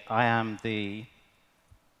say, I am the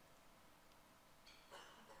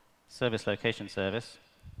service location service,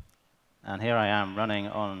 and here I am running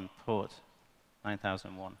on port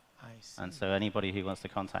 9001. I see. And so anybody who wants to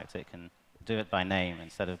contact it can do it by name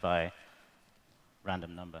instead of by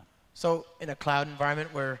random number. So in a cloud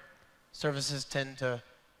environment where services tend to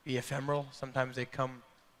be ephemeral, sometimes they come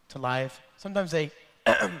to life, sometimes they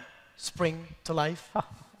spring to life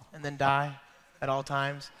and then die at all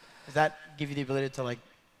times. Does that give you the ability to like?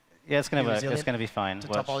 Yeah, it's going to work. It's going to be fine. To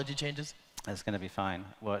topology changes? It's going to be fine.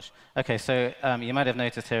 Watch. OK, so you might have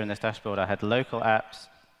noticed here in this dashboard I had local apps.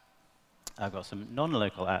 I've got some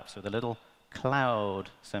non-local apps with a little cloud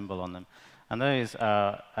symbol on them. And those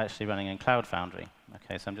are actually running in Cloud Foundry.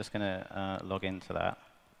 OK, so I'm just going to log into that.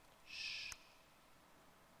 Shh.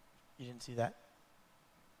 You didn't see that?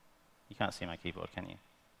 You can't see my keyboard, can you?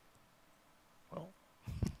 Well.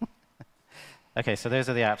 OK, so those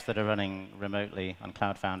are the apps that are running remotely on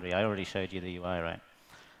Cloud Foundry. I already showed you the UI, right?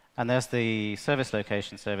 And there's the service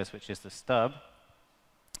location service, which is the stub.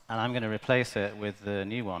 And I'm going to replace it with the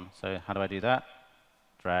new one. So how do I do that?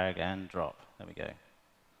 Drag and drop. There we go.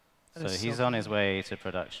 So he's on his way to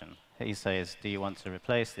production. He says, do you want to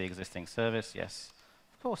replace the existing service? Yes.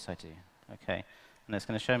 Of course I do. OK. And it's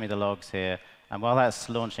going to show me the logs here. And while that's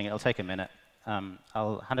launching, it'll take a minute.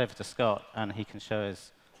 I'll hand over to Scott, and he can show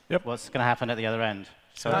us what's going to happen at the other end.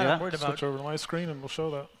 Scott, I'm worried about. Switch over to my screen, and we'll show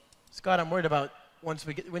that. Scott, I'm worried about once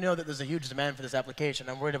we know that there's a huge demand for this application.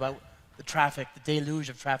 I'm worried about the traffic, the deluge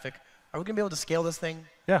of traffic. Are we going to be able to scale this thing?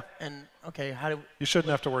 Yeah. And OK, how do you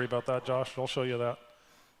shouldn't have to worry about that, Josh. I'll show you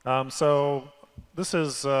that. So this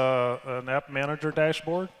is an app manager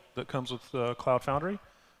dashboard that comes with Cloud Foundry.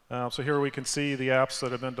 So here we can see the apps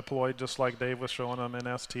that have been deployed, just like Dave was showing them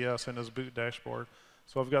in STS in his boot dashboard.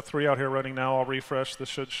 So I've got 3 out here running now. I'll refresh. This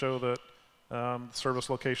should show that service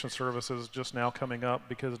location service is just now coming up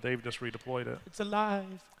because Dave just redeployed it. It's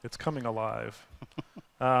alive. It's coming alive.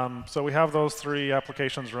 So we have those 3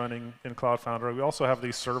 applications running in Cloud Foundry. We also have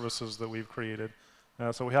these services that we've created.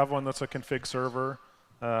 So we have one that's a config server.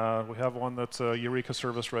 We have one that's a Eureka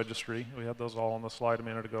service registry. We had those all on the slide a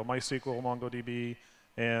minute ago. MySQL, MongoDB,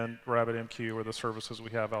 and RabbitMQ are the services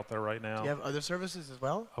we have out there right now. Do you have other services as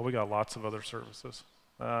well? Oh, we got lots of other services.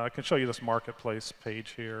 I can show you this marketplace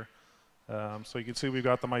page here. So you can see we've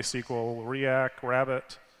got the MySQL, React,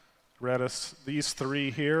 Rabbit, Redis. These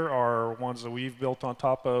 3 here are ones that we've built on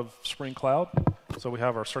top of Spring Cloud. So we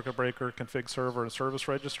have our circuit breaker, config server, and service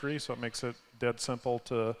registry. So it makes it dead simple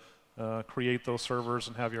to create those servers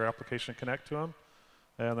and have your application connect to them.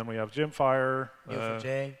 And then we have Gemfire,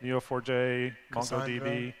 Neo4j,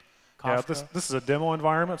 MongoDB. Yeah, this is a demo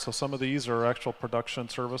environment, so some of these are actual production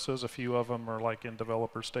services. A few of them are like in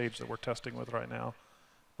developer stage that we're testing with right now.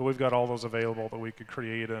 But we've got all those available that we could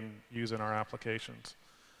create and use in our applications.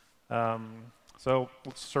 So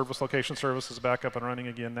service location service is back up and running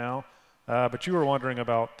again now. But you were wondering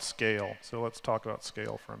about scale. So let's talk about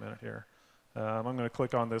scale for a minute here. I'm going to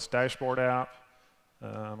click on this dashboard app.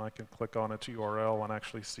 I can click on its URL and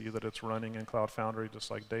actually see that it's running in Cloud Foundry just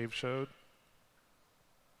like Dave showed.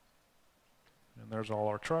 And there's all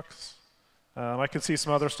our trucks. I can see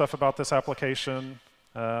some other stuff about this application.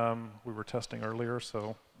 We were testing earlier,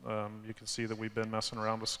 so you can see that we've been messing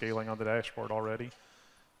around with scaling on the dashboard already.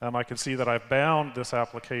 I can see that I've bound this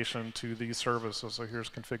application to these services. So here's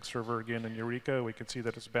config server again in Eureka. We can see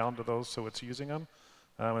that it's bound to those, so it's using them.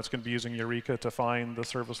 It's going to be using Eureka to find the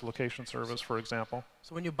service location service, for example.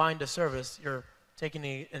 So when you bind a service, you're taking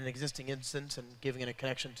an existing instance and giving it a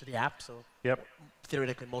connection to the app. So yep.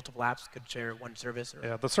 Theoretically, multiple apps could share one service. Or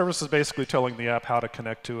yeah, the service is basically telling the app how to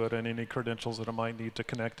connect to it and any credentials that it might need to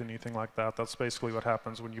connect, anything like that. That's basically what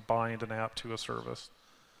happens when you bind an app to a service.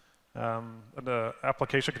 The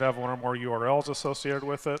application could have one or more URLs associated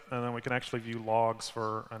with it, and then we can actually view logs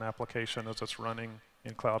for an application as it's running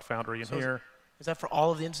in Cloud Foundry. So here. Is that for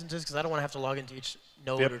all of the instances? Because I don't want to have to log into each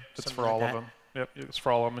node yep, or it's something for like all that. of them. Yep, it's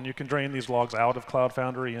for all of them. And you can drain these logs out of Cloud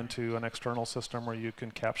Foundry into an external system where you can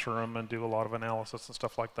capture them and do a lot of analysis and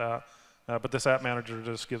stuff like that. But this app manager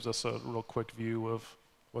just gives us a real quick view of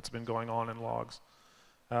what's been going on in logs.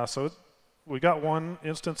 So we got one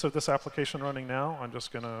instance of this application running now. I'm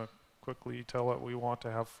just going to quickly tell it we want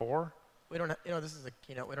to have 4. We don't, this is a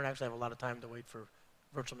keynote. We don't actually have a lot of time to wait for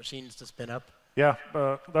virtual machines to spin up. Yeah,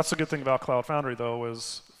 that's the good thing about Cloud Foundry, though,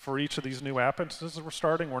 is for each of these new app instances we're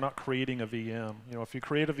starting, we're not creating a VM. You know, if you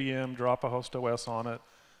create a VM, drop a host OS on it,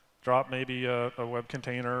 drop maybe a web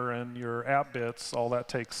container and your app bits, all that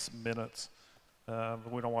takes minutes.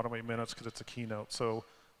 We don't want to wait minutes because it's a Keynote. So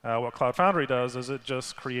what Cloud Foundry does is it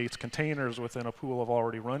just creates containers within a pool of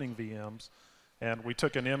already running VMs. And we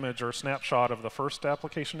took an image or a snapshot of the first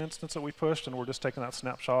application instance that we pushed, and we're just taking that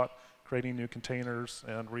snapshot, creating new containers,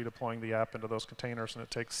 and redeploying the app into those containers, and it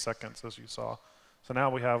takes seconds, as you saw. So now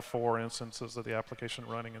we have 4 instances of the application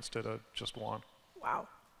running instead of just 1. Wow.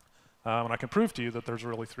 And I can prove to you that there's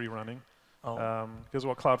really 3 running. Oh. Because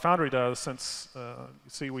what Cloud Foundry does, since you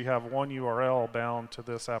see we have one URL bound to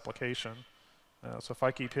this application, so if I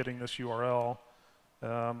keep hitting this URL,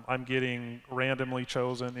 I'm getting randomly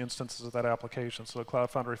chosen instances of that application. So the Cloud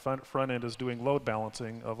Foundry front end is doing load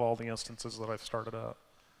balancing of all the instances that I've started up.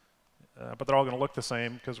 But they're all going to look the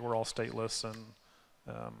same because we're all stateless and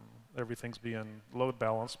everything's being load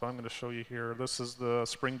balanced. But I'm going to show you here. This is the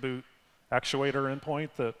Spring Boot actuator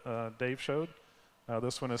endpoint that Dave showed.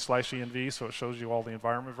 This one is /env, so it shows you all the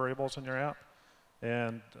environment variables in your app.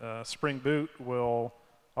 And Spring Boot will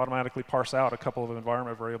automatically parse out a couple of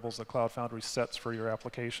environment variables that Cloud Foundry sets for your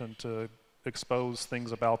application to expose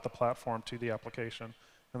things about the platform to the application.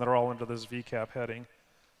 And they're all under this vcap heading.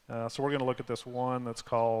 So we're going to look at this one that's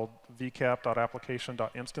called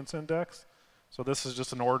vcap.application.instanceIndex. So this is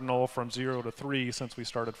just an ordinal from 0 to 3 since we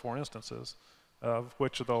started 4 instances of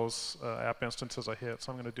which of those app instances I hit.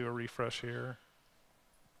 So I'm going to do a refresh here.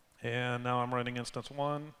 And now I'm running instance 1.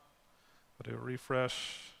 I'll do a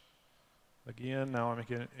refresh again. Now I'm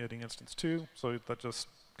hitting instance 2. So that just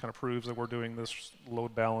kind of proves that we're doing this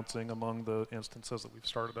load balancing among the instances that we've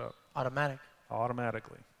started up.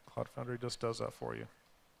 Automatically. Cloud Foundry just does that for you.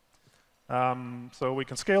 So we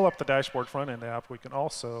can scale up the dashboard front-end app. We can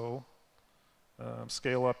also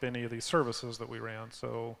scale up any of these services that we ran.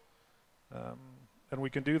 So, and we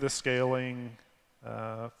can do this scaling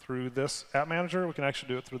through this app manager. We can actually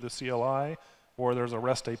do it through the CLI, or there's a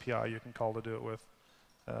REST API you can call to do it with.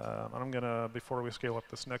 And I'm going to, before we scale up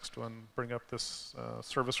this next one, bring up this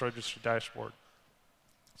service register dashboard.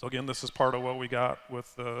 So again, this is part of what we got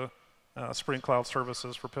with the Spring Cloud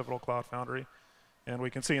services for Pivotal Cloud Foundry. And we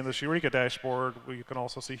can see in this Eureka dashboard, we can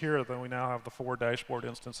also see here that we now have the 4 dashboard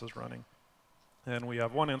instances running. And we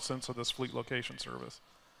have 1 instance of this fleet location service.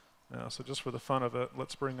 So just for the fun of it,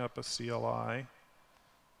 let's bring up a CLI.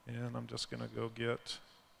 And I'm just going to go get,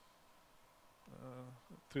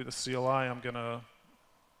 through the CLI, I'm going to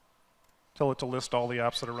tell it to list all the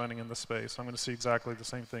apps that are running in the space. I'm going to see exactly the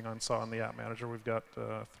same thing I saw in the app manager. We've got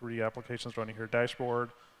 3 applications running here: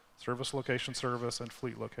 dashboard, service location service, and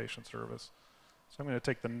fleet location service. So I'm going to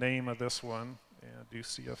take the name of this one and do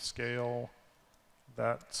CF scale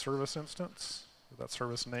that service instance, that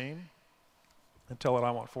service name, and tell it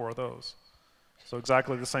I want 4 of those. So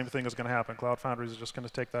exactly the same thing is going to happen. Cloud Foundry is just going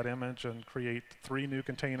to take that image and create 3 new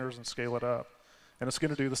containers and scale it up. And it's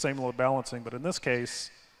going to do the same load balancing, but in this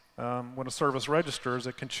case, when a service registers,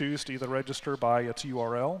 it can choose to either register by its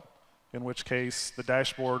URL, in which case the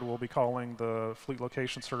dashboard will be calling the fleet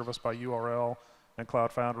location service by URL, and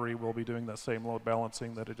Cloud Foundry will be doing that same load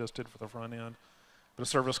balancing that it just did for the front end. But a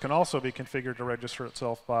service can also be configured to register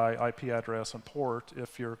itself by IP address and port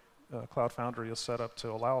if your Cloud Foundry is set up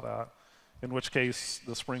to allow that, in which case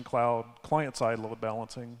the Spring Cloud client-side load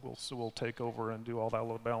balancing will take over and do all that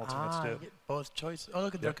load balancing instead. Get both choices. Oh,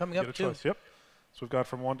 look, they're coming up too. Choice. Yep. So we've got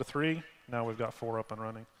from 1 to 3. Now we've got 4 up and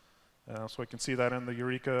running. So we can see that in the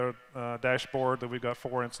Eureka dashboard that we've got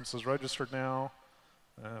 4 instances registered now.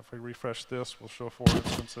 If we refresh this, we'll show 4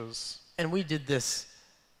 instances. And we did this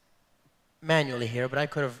manually here, but I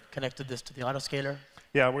could have connected this to the autoscaler.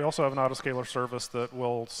 Yeah, we also have an autoscaler service that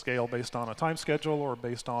will scale based on a time schedule or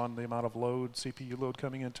based on the amount of load, CPU load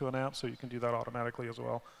coming into an app, so you can do that automatically as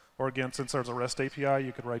well. Or again, since there's a REST API,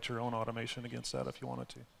 you could write your own automation against that if you wanted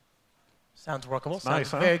to. Sounds workable. It's Sounds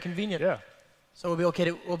nice, huh? very convenient. Yeah. So we'll be okay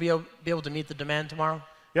to, we'll be able to meet the demand tomorrow?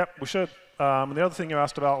 Yep, we should. And the other thing you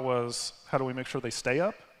asked about was how do we make sure they stay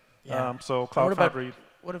up? Yeah. So Cloud Foundry.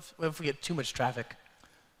 What if we get too much traffic?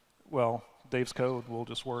 Well, Dave's code will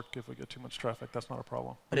just work if we get too much traffic. That's not a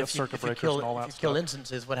problem. But we have circuit breakers and all that if you stuff. kill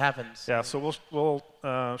instances, what happens? Yeah, so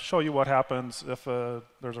we'll show you what happens if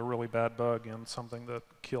there's a really bad bug in something that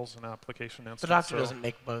kills an application instance. The doctor doesn't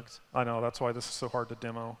make bugs. I know, that's why this is so hard to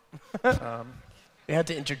demo. We had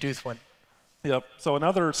to introduce one. Yep. So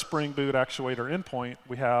another Spring Boot actuator endpoint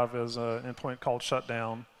we have is an endpoint called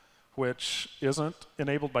Shutdown, which isn't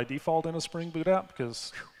enabled by default in a Spring Boot app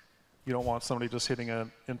because you don't want somebody just hitting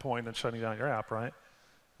an endpoint and shutting down your app, right?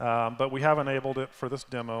 But we have enabled it for this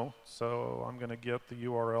demo. So I'm going to get the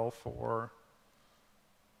URL for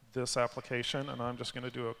this application, and I'm just going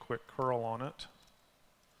to do a quick curl on it.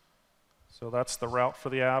 So that's the route for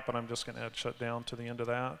the app, and I'm just going to add Shutdown to the end of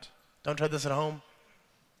that. Don't try this at home.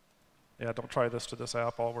 Yeah, don't try this to this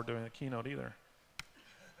app while we're doing a Keynote either.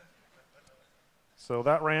 So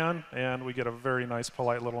that ran, and we get a very nice,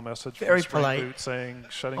 polite little message from Spring Boot saying,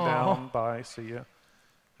 shutting down, bye, see ya.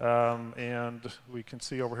 And we can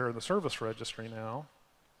see over here in the service registry now,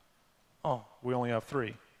 we only have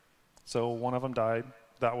 3. So one of them died.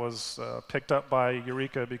 That was picked up by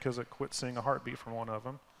Eureka because it quit seeing a heartbeat from one of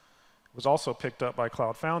them. It was also picked up by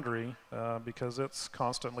Cloud Foundry because it's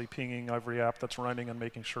constantly pinging every app that's running and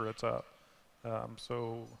making sure it's up.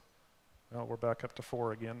 So we're back up to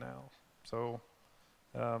 4 again now. So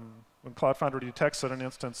when Cloud Foundry detects that an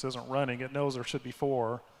instance isn't running, it knows there should be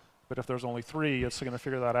 4. But if there's only 3, it's going to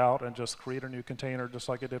figure that out and just create a new container just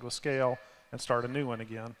like it did with Scale and start a new one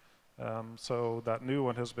again. So that new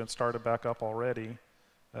one has been started back up already.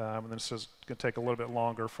 And then it's just going to take a little bit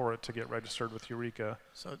longer for it to get registered with Eureka.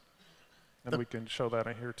 And we can show that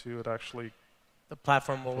in here too. It actually the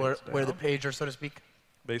platform will where the pager, so to speak.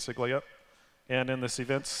 Basically, yep. And in this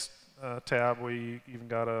events tab, we even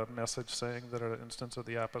got a message saying that an instance of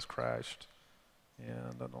the app has crashed.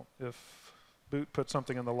 And I don't, if boot put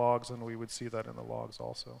something in the logs, then we would see that in the logs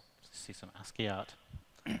also. See some ASCII art.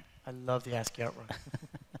 I love the ASCII artwork.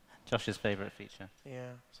 Josh's favorite feature.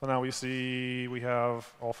 Yeah. So now we see we have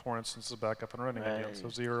all 4 instances back up and running again. So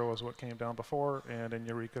 0 is what came down before, and in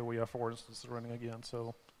Eureka we have 4 instances running again.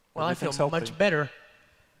 So well, I feel much better.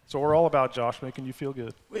 So we're all about, Josh, making you feel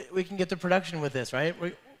good. We can get to production with this, right?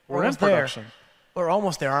 We're in production. We're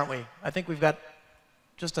almost there, aren't we? I think we've got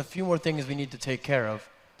just a few more things we need to take care of.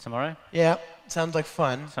 Tomorrow? Yeah, sounds like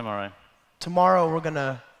fun. Tomorrow. Tomorrow we're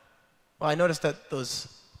gonna. Well, I noticed that those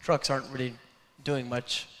trucks aren't really doing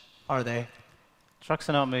much, are they? Trucks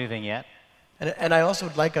are not moving yet. And I also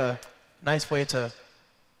would like a nice way to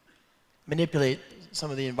manipulate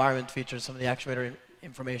some of the environment features, some of the actuator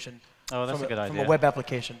information Oh, that's a good from idea. a web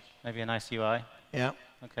application. Maybe a nice UI. Yeah.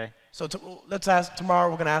 Okay. So let's ask, tomorrow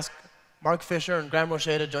we're going to ask Mark Fisher and Graham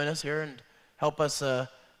Rocher to join us here and help us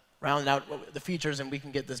round out the features, and we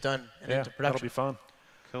can get this done and into production. That'll be fun.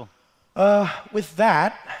 Cool. With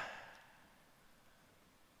that,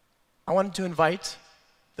 I wanted to invite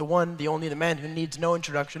the one, the only, the man who needs no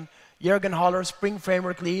introduction, Juergen Hoeller, Spring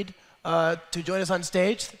Framework lead, to join us on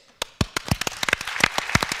stage.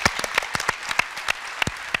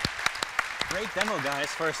 Great demo, guys,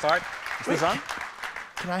 for a start. Is this on?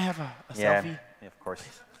 Can I have a Yeah, selfie? yeah, of course.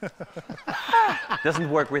 Doesn't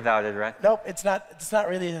work without it, right? Nope, it's not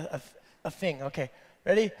really a thing. Okay,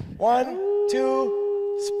 ready? 1,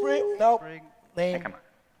 2, spring. Nope. Lame. Hey, come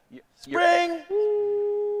on. Spring.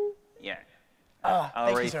 Yeah. Ah, I thank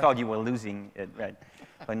already you, sir. thought you were losing it, right?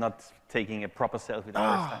 By not taking a proper selfie the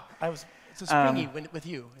first time. It's a springy with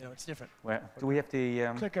you. You know, it's different. Where, do we have the...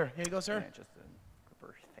 Clicker. Here you go, sir. Yeah, just the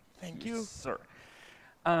clipper. Thank you. Sir.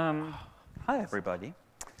 Hi, everybody.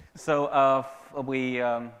 So we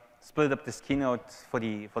split up this keynote for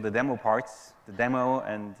the demo parts, the demo,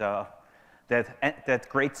 and that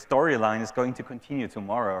great storyline is going to continue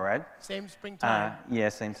tomorrow, right? Same spring time. Yeah,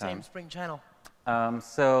 same time. Same spring channel.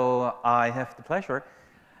 So I have the pleasure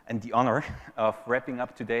and the honor of wrapping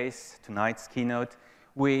up tonight's keynote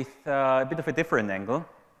with a bit of a different angle,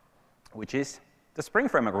 which is the Spring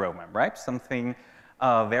Framework roadmap, right? Something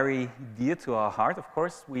very dear to our heart, of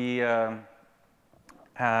course. We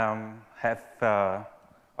have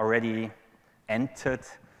already entered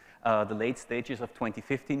the late stages of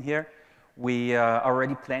 2015 here. We are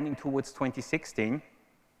already planning towards 2016,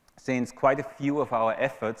 since quite a few of our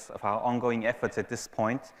efforts, of our ongoing efforts at this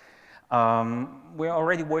point, we're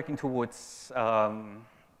already working towards,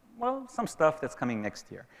 well, some stuff that's coming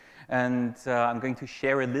next year. And I'm going to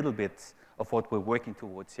share a little bit of what we're working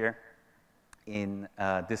towards here in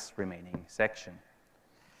this remaining section.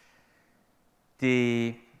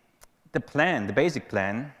 The basic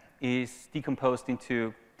plan is decomposed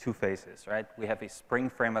into two phases, right? We have a Spring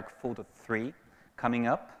Framework 4.3 coming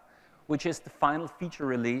up, which is the final feature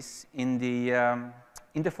release in the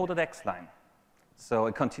 4.x line. So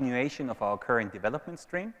a continuation of our current development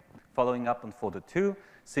stream, following up on 4.2,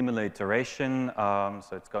 similar iteration, so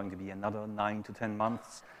it's going to be another 9 to 10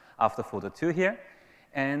 months after 4.2 here.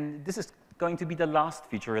 And this is going to be the last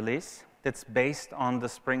feature release that's based on the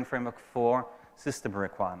Spring Framework 4 system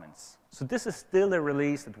requirements. So this is still a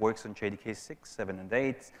release that works on JDK 6, 7, and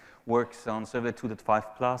 8, works on Servlet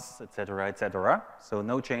 2.5+, et cetera, et cetera. So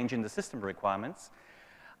no change in the system requirements.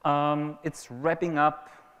 It's wrapping up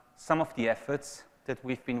some of the efforts that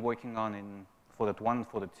we've been working on in 4.1 and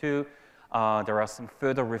 4.2. There are some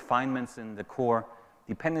further refinements in the core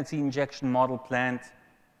dependency injection model planned.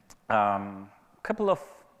 A couple of,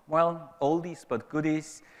 well, oldies but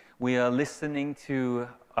goodies. We are listening to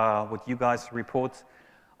what you guys report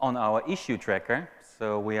on our issue tracker.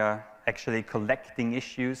 So we are actually collecting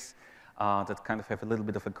issues that kind of have a little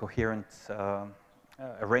bit of a coherent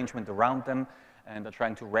arrangement around them, and are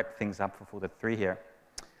trying to wrap things up for 4.3 here.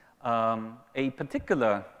 A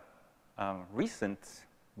particular recent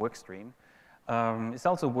workstream is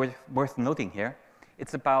also worth noting here.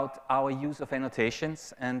 It's about our use of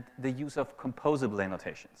annotations and the use of composable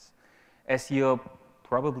annotations. As you're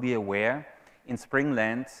probably aware, in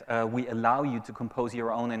Springland, we allow you to compose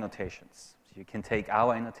your own annotations. So you can take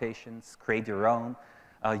our annotations, create your own,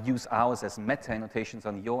 use ours as meta annotations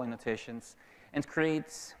on your annotations, and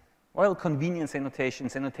create, well, convenience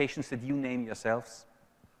annotations, annotations that you name yourselves,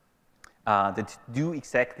 that do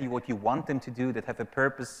exactly what you want them to do, that have a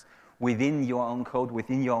purpose within your own code,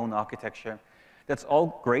 within your own architecture. That's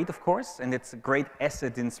all great, of course, and it's a great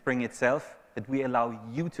asset in Spring itself that we allow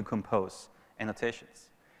you to compose annotations.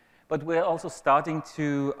 But we're also starting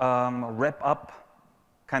to wrap up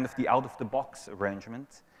kind of the out-of-the-box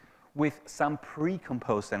arrangement with some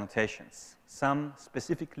pre-composed annotations, some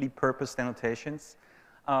specifically purposed annotations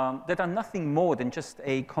that are nothing more than just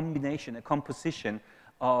a combination, a composition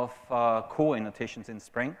of core annotations in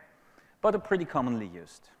Spring, but are pretty commonly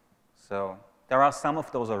used. So there are some of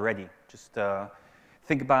those already. Just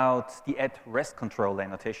think about the add rest controller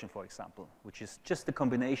annotation, for example, which is just a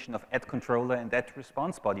combination of add controller and add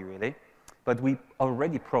response body, really. But we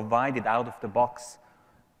already provided out of the box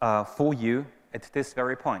for you at this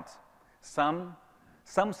very point. Some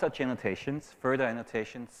such annotations, further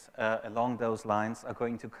annotations along those lines, are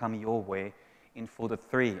going to come your way in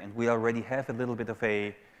 4.3, and we already have a little bit of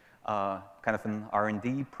a kind of an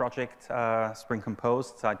R&D project, Spring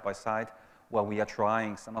Composed, side by side, while we are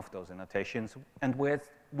trying some of those annotations, and where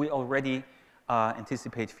we already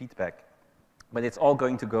anticipate feedback. But it's all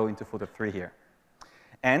going to go into Footer 3 here.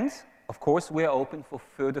 And, of course, we're open for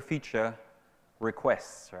further feature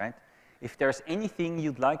requests, right? If there's anything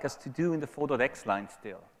you'd like us to do in the 4.x line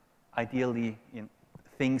still, ideally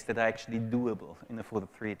things that are actually doable in the Footer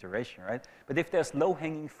 3 iteration, right? But if there's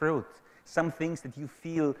low-hanging fruit, some things that you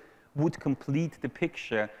feel would complete the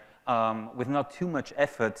picture with not too much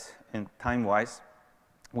effort and time-wise,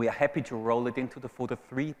 we are happy to roll it into the Footer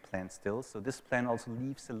 3 plan still. So this plan also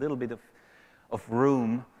leaves a little bit of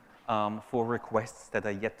room for requests that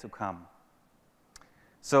are yet to come.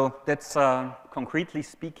 So that's, concretely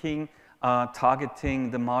speaking,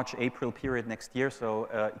 targeting the March-April period next year. So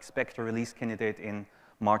expect a release candidate in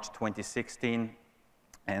March 2016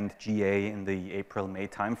 and GA in the April-May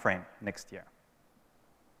timeframe next year.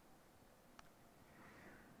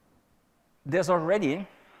 There's already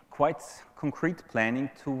quite concrete planning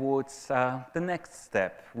towards the next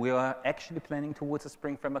step. We are actually planning towards a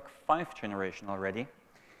Spring Framework 5 generation already.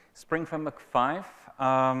 Spring Framework 5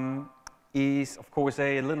 is, of course,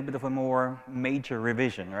 a little bit of a more major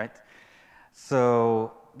revision, right?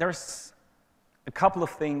 So there's a couple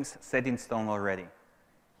of things set in stone already.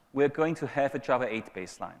 We're going to have a Java 8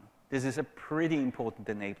 baseline. This is a pretty important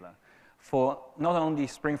enabler for not only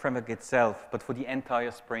Spring Framework itself, but for the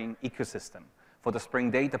entire Spring ecosystem, for the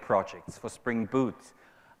Spring Data projects, for Spring Boot.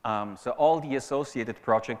 So all the associated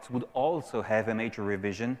projects would also have a major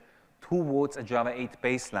revision towards a Java 8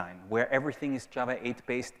 baseline, where everything is Java 8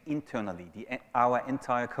 based internally. Our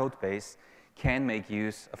entire code base can make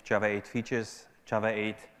use of Java 8 features, Java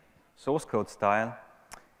 8 source code style,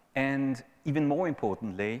 and even more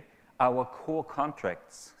importantly, our core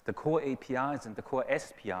contracts, the core APIs and the core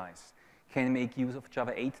SPIs can make use of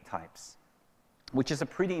Java 8 types, which is a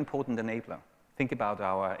pretty important enabler. Think about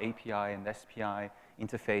our API and SPI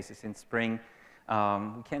interfaces in Spring.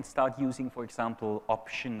 We can start using, for example,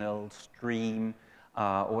 optional, stream,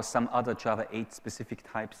 or some other Java 8 specific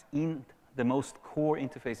types in the most core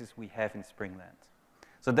interfaces we have in Springland.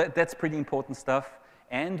 So that's pretty important stuff.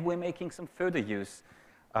 And we're making some further use,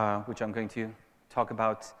 which I'm going to talk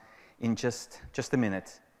about in just a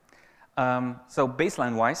minute. So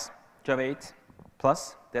baseline-wise, Java 8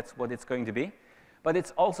 plus, that's what it's going to be. But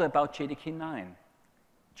it's also about JDK 9.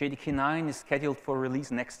 JDK 9 is scheduled for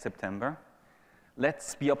release next September.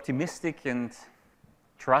 Let's be optimistic and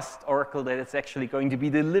trust Oracle that it's actually going to be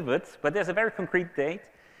delivered. But there's a very concrete date,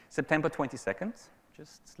 September 22nd.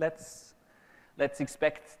 Just let's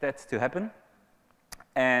expect that to happen.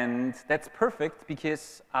 And that's perfect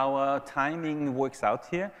because our timing works out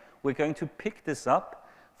here. We're going to pick this up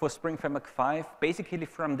for Spring Framework 5 basically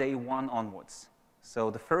from day 1 onwards.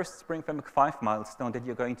 So the first Spring Framework 5 milestone that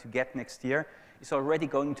you're going to get next year is already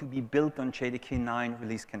going to be built on JDK 9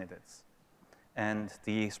 release candidates. And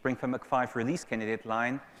the Spring Framework 5 release candidate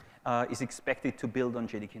line is expected to build on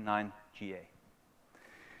JDK 9 GA.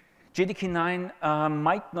 JDK 9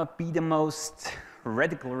 might not be the most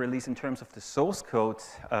radical release in terms of the source code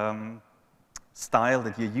style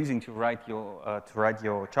that you're using to write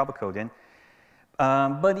your Java code in,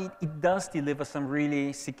 but it does deliver some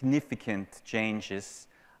really significant changes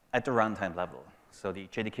at the runtime level. So the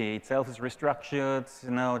JDK itself is restructured.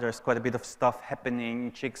 There's quite a bit of stuff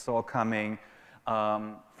happening, jigsaw coming.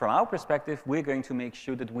 From our perspective, we're going to make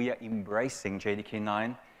sure that we are embracing JDK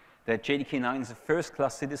 9, that JDK 9 is a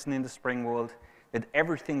first-class citizen in the Spring world, that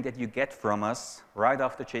everything that you get from us right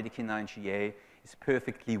after JDK 9 GA is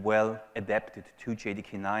perfectly well adapted to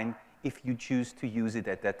JDK 9 if you choose to use it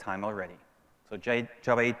at that time already. So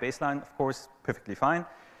Java 8 baseline, of course, perfectly fine.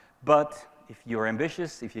 But if you're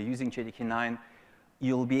ambitious, if you're using JDK 9,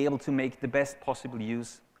 you'll be able to make the best possible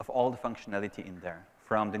use of all the functionality in there,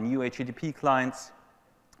 from the new HTTP clients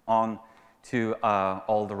on to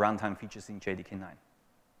all the runtime features in JDK 9.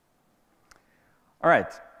 All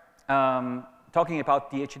right. Talking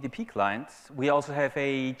about the HTTP clients, we also have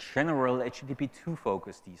a general HTTP 2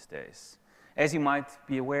 focus these days. As you might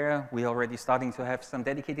be aware, we're already starting to have some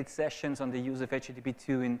dedicated sessions on the use of HTTP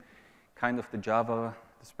 2 in kind of the Java,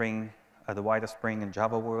 the Spring, the wider Spring and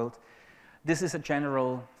Java world. This is a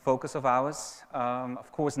general focus of ours. Of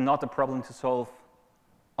course, not a problem to solve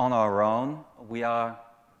on our own. We are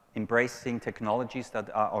embracing technologies that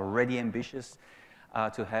are already ambitious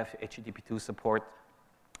to have HTTP 2 support,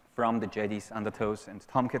 from the Jedis, Undertows, and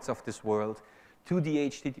Tomcats of this world to the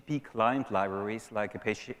HTTP client libraries like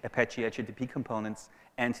Apache HTTP components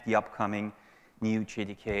and the upcoming new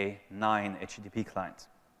JDK 9 HTTP client.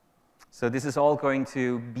 So this is all going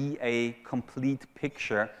to be a complete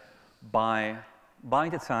picture by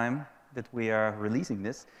the time that we are releasing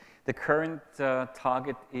this. The current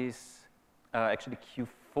target is actually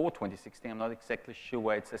Q4 2016. I'm not exactly sure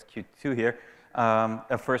why it says Q2 here.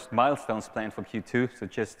 A first milestones planned for Q2, so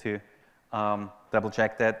just to double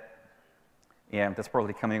check that. Yeah, that's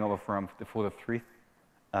probably coming over from the 4.3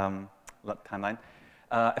 timeline.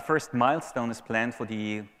 A first milestone is planned for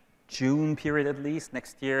the June period at least.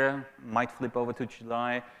 Next year might flip over to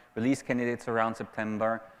July. Release candidates around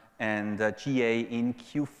September, and GA in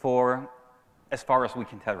Q4, as far as we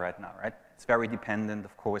can tell right now, right? It's very dependent,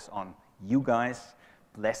 of course, on you guys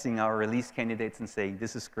blessing our release candidates and saying,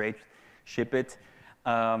 this is great, ship it.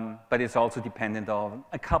 But it's also dependent on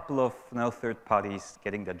a couple of third parties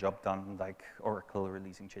getting their job done, like Oracle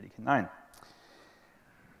releasing JDK9.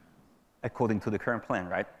 According to the current plan,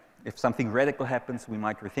 right? If something radical happens, we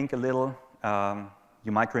might rethink a little.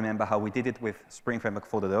 You might remember how we did it with Spring Framework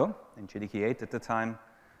 4.0 and JDK8 at the time.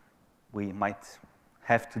 We might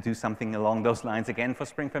have to do something along those lines again for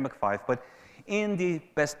Spring Framework 5. But in the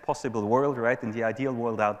best possible world, right, in the ideal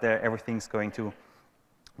world out there, everything's going to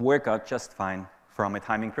work out just fine from a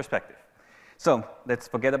timing perspective. So let's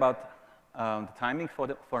forget about the timing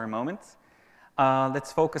for a moment.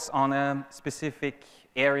 Let's focus on a specific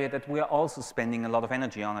area that we are also spending a lot of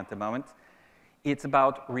energy on at the moment. It's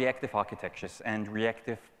about reactive architectures and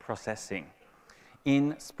reactive processing.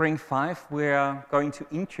 In Spring 5, we're going to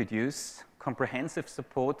introduce comprehensive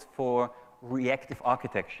support for reactive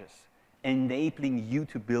architectures, enabling you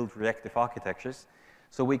to build reactive architectures.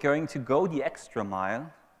 So we're going to go the extra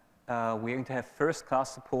mile. We're going to have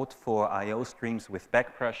first-class support for I/O streams with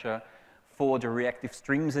back pressure, for the Reactive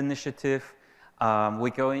Streams initiative.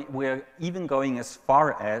 We're even going as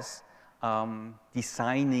far as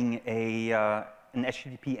designing an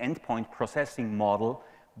HTTP endpoint processing model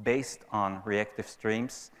based on reactive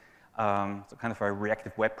streams, so kind of a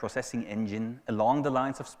reactive web processing engine along the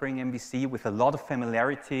lines of Spring MVC with a lot of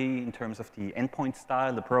familiarity in terms of the endpoint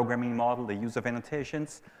style, the programming model, the use of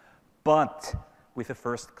annotations, but with a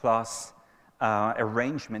first-class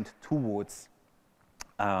arrangement towards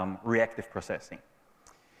reactive processing.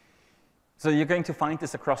 So you're going to find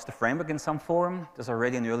this across the framework in some form. There's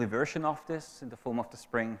already an early version of this in the form of the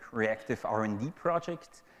Spring Reactive R&D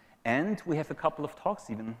project. And we have a couple of talks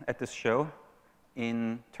even at this show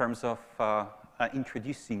in terms of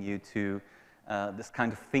introducing you to this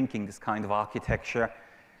kind of thinking, this kind of architecture.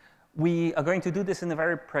 We are going to do this in a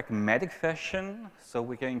very pragmatic fashion. So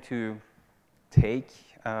we're going to take,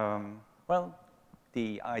 well,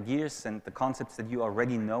 the ideas and the concepts that you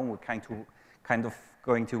already know. We're kind of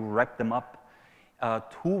going to wrap them up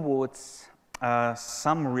towards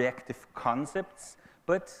some reactive concepts,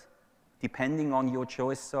 but depending on your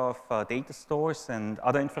choice of data stores and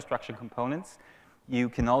other infrastructure components, you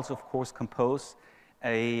can also, of course, compose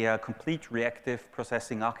a complete reactive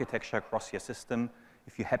processing architecture across your system.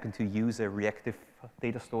 If you happen to use a reactive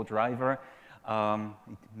data store driver,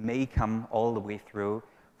 it may come all the way through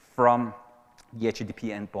from the HTTP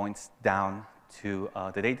endpoints down to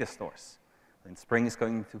the data stores. And Spring is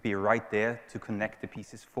going to be right there to connect the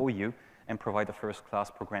pieces for you and provide a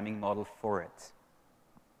first-class programming model for it.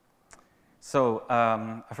 So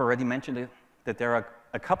I've already mentioned that there are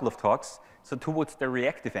a couple of talks. So towards the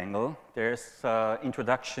reactive angle, there's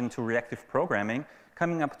Introduction to Reactive Programming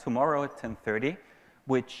coming up tomorrow at 10:30,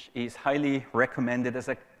 which is highly recommended as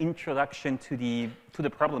an introduction to the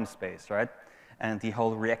problem space, right? And the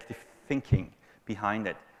whole reactive thinking behind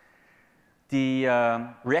it. The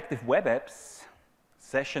Reactive Web Apps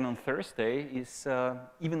session on Thursday is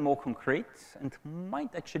even more concrete and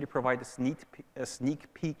might actually provide a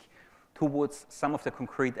sneak peek towards some of the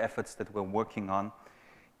concrete efforts that we're working on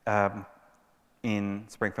in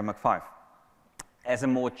Spring Framework 5. As a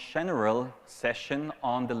more general session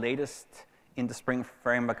on the latest in the Spring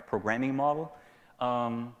Framework programming model,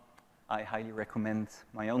 I highly recommend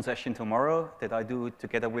my own session tomorrow that I do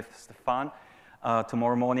together with Stefan.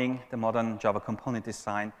 Tomorrow morning, the modern Java component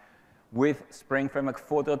design with Spring Framework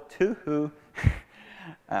 4.2.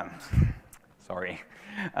 Sorry.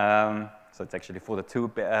 So it's actually 4.2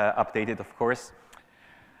 updated, of course,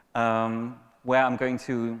 where I'm going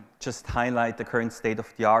to just highlight the current state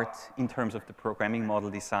of the art in terms of the programming model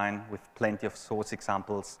design with plenty of source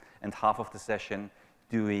examples and half of the session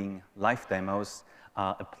doing live demos,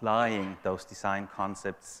 applying those design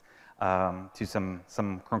concepts to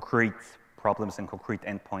some concrete problems and concrete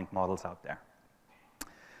endpoint models out there.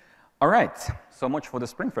 All right, so much for the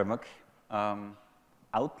Spring Framework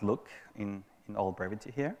outlook in all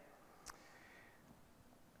brevity here.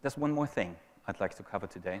 There's one more thing I'd like to cover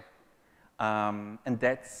today, and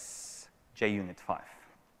that's JUnit 5,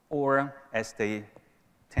 or as they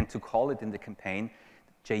tend to call it in the campaign,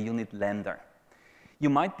 JUnit Lander. You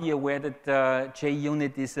might be aware that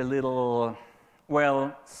JUnit is a little,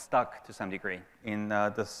 well, stuck to some degree in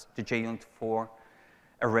the JUnit 4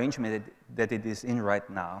 arrangement that it is in right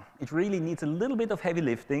now. It really needs a little bit of heavy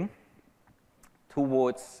lifting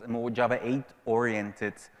towards a more Java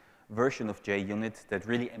 8-oriented version of JUnit that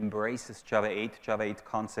really embraces Java 8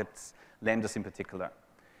 concepts, lambdas in particular.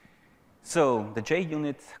 So the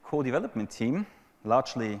JUnit core development team,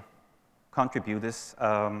 largely contributors,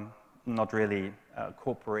 not really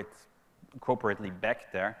corporately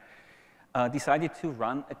backed there, decided to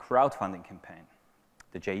run a crowdfunding campaign.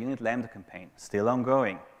 The JUnit Lambda campaign, still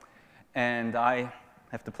ongoing. And I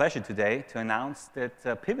have the pleasure today to announce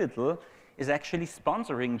that Pivotal is actually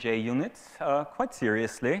sponsoring JUnit quite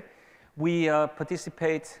seriously. We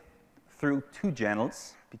participate through 2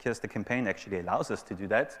 channels, because the campaign actually allows us to do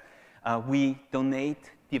that. We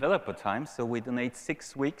donate developer time, so we donate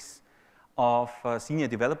 6 weeks of senior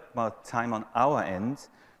developer time on our end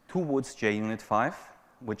towards JUnit 5,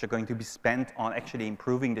 which are going to be spent on actually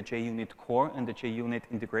improving the JUnit core and the JUnit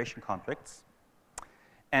integration contracts.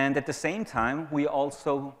 And at the same time, we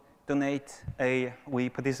also we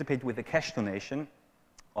participate with a cash donation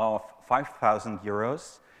of 5,000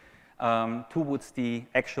 euros towards the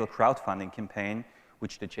actual crowdfunding campaign,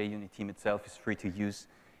 which the JUnit team itself is free to use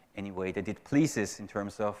any way that it pleases in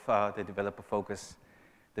terms of the developer focus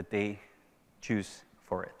that they choose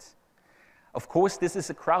for it. Of course, this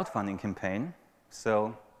is a crowdfunding campaign,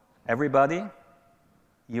 so everybody,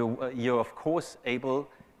 you're of course able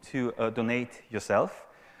to donate yourself.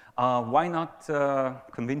 Why not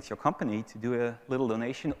convince your company to do a little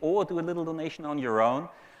donation or do a little donation on your own?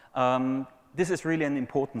 This is really an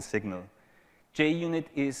important signal. JUnit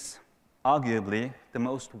is arguably the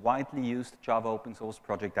most widely used Java open source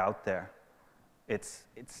project out there. It's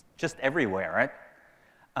just everywhere, right?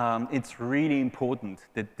 It's really important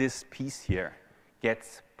that this piece here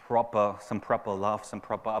gets some proper love, some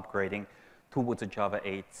proper upgrading towards a Java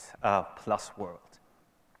 8 plus world.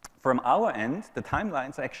 From our end, the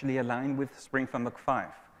timelines actually align with Spring Framework 5.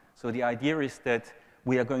 So the idea is that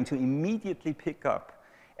we are going to immediately pick up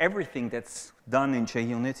everything that's done in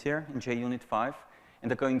JUnit here, in JUnit 5,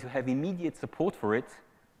 and are going to have immediate support for it,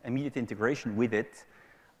 immediate integration with it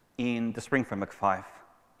in the Spring Framework 5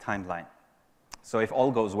 timeline. So if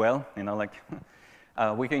all goes well,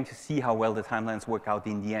 we're going to see how well the timelines work out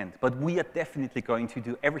in the end. But we are definitely going to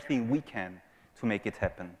do everything we can to make it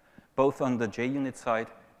happen, both on the JUnit side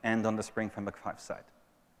and on the Spring Framework 5 side.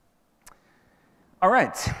 All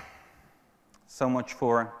right, so much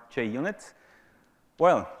for JUnit.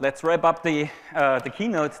 Well, let's wrap up the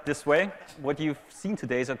keynote this way. What you've seen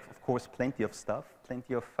today is, of course, plenty of stuff,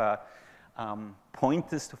 plenty of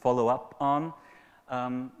pointers to follow up on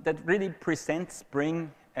that really presents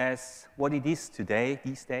Spring as what it is today,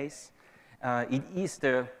 these days. It is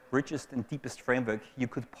the richest and deepest framework you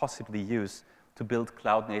could possibly use to build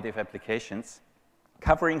cloud-native applications,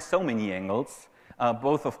 covering so many angles,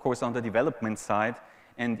 both, of course, on the development side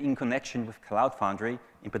and in connection with Cloud Foundry,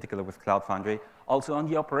 in particular with Cloud Foundry, also on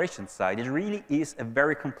the operations side. It really is a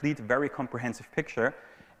very complete, very comprehensive picture,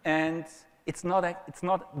 and it's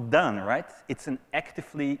not done, right? It's an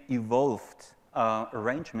actively evolved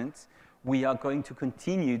arrangement. We are going to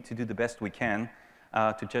continue to do the best we can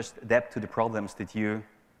to just adapt to the problems that you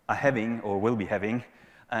are having or will be having.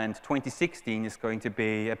 And 2016 is going to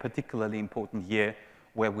be a particularly important year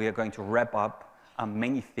where we are going to wrap up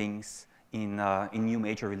many things in new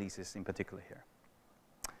major releases in particular here.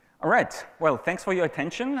 All right, well, thanks for your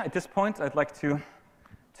attention. At this point, I'd like to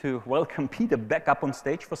welcome Peter back up on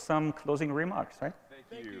stage for some closing remarks, right?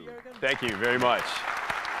 Thank you. Thank you very much.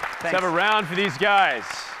 Thanks. Let's have a round for these guys.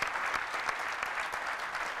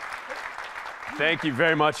 Thank you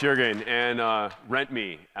very much, Juergen. And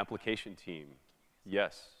RentMe application team.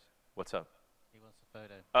 Yes. What's up? He wants a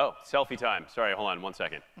photo. Oh, selfie time. Sorry, hold on 1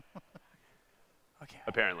 second. Okay.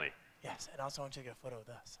 Apparently. Yes, and also I want you to get a photo with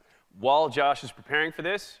us. While Josh is preparing for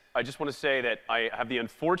this, I just want to say that I have the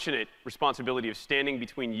unfortunate responsibility of standing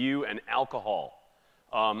between you and alcohol.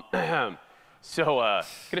 So I'm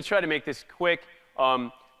going to try to make this quick.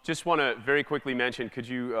 Just want to very quickly mention, could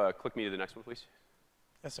you click me to the next one, please?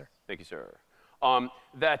 Yes, sir. Thank you, sir.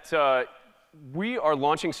 That we are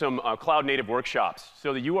launching some cloud-native workshops.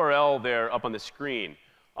 So the URL there up on the screen.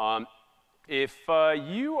 If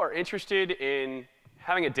you are interested in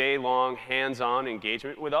having a day-long hands-on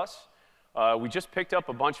engagement with us, we just picked up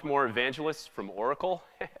a bunch more evangelists from Oracle.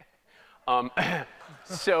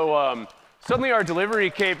 Suddenly our delivery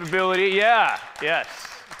capability, yes,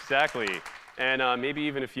 exactly. And maybe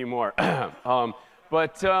even a few more.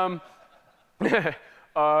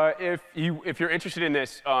 If you're interested in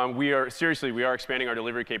this, we are expanding our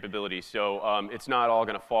delivery capability. So it's not all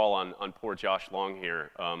going to fall on poor Josh Long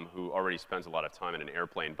here, who already spends a lot of time in an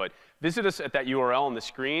airplane. But visit us at that URL on the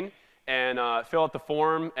screen and fill out the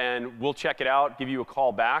form, and we'll check it out, give you a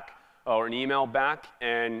call back or an email back,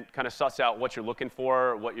 and kind of suss out what you're looking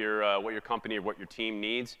for, what your company or what your team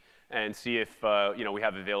needs, and see if we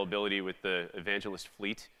have availability with the evangelist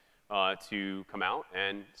fleet to come out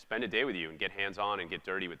and spend a day with you and get hands-on and get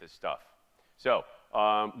dirty with this stuff. So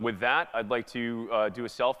with that, I'd like to do a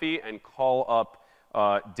selfie and call up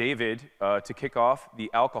David to kick off the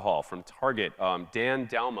alcohol from Target. Dan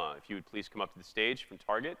Dalma, if you would please come up to the stage from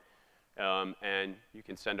Target, and you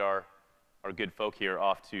can send our good folk here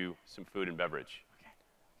off to some food and beverage. Okay.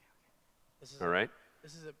 All right?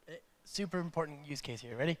 This is a super important use case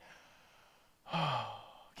here. Ready?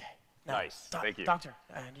 Okay. Now, Nice. Thank you. Doctor,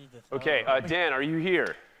 I need this. Okay, Dan, are you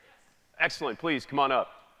here? Excellent. Please, come on up.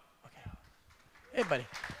 Okay. Hey, buddy.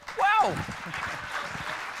 Wow!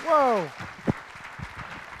 Whoa!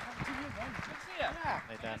 Yeah.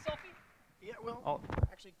 Hey, Dan. Yeah, well,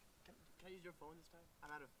 actually, can I use your phone this time?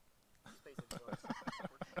 I'm out of space.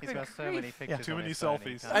 He's got so many pictures. Too on many his phone, he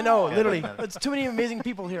selfies. can't I know, get literally. them. It's too many amazing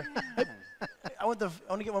people here. I want to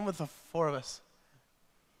get one with the 4 of us.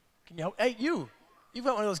 Can you help? Hey, you've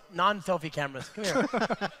got one of those non-selfie cameras. Come here.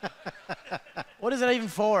 What is it even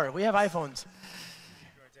for? We have iPhones.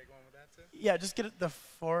 You want to take one with that too? Yeah, just get it the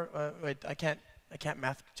 4. Wait, I can't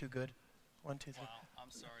math too good. 1, 2, 3. Wow, I'm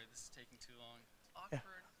sorry, this is taking too long. Yeah,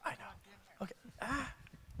 Awkward. I know. Okay. Ah.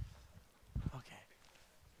 Okay.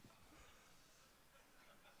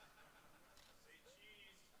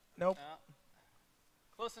 Nope.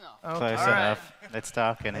 Close enough. Okay. Close All right. enough. It's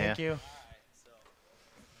dark in Thank here. you.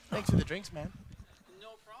 Thanks for the drinks, man. No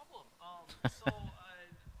problem.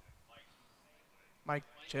 Mic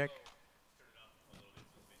check.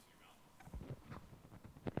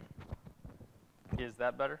 Is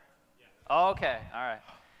that better? Yeah. Okay, all right.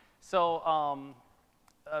 So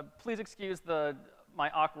please excuse my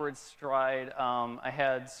awkward stride. I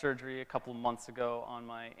had surgery a couple of months ago on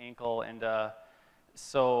my ankle, and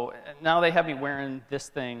so now they have me wearing this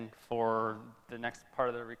thing for the next part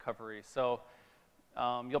of the recovery. So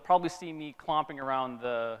you'll probably see me clomping around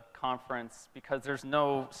the conference because there's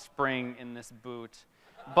no spring in this boot.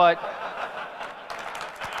 But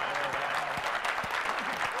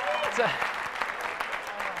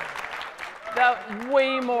that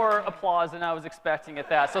way more applause than I was expecting at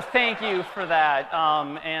that. So thank you for that.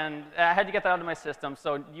 And I had to get that out of my system,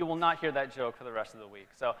 so you will not hear that joke for the rest of the week.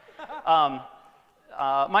 So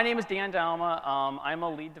my name is Dan Dalma. I'm a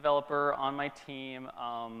lead developer on my team,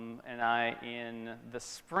 and in the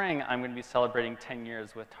spring, I'm going to be celebrating 10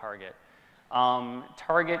 years with Target.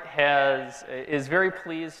 Target is very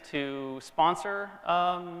pleased to sponsor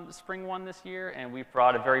SpringOne this year, and we've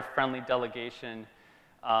brought a very friendly delegation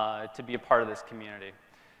to be a part of this community.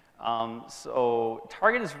 So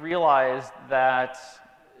Target has realized that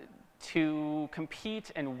to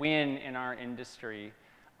compete and win in our industry,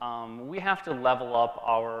 we have to level up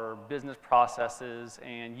our business processes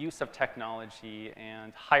and use of technology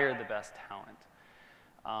and hire the best talent.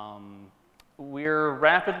 We're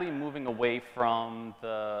rapidly moving away from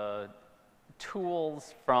the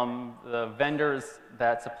tools from the vendors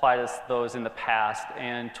that supplied us those in the past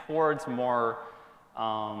and towards more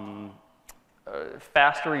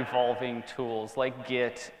faster evolving tools like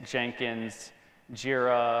Git, Jenkins,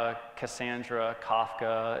 Jira, Cassandra,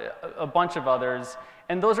 Kafka, a bunch of others.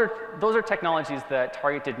 And those are technologies that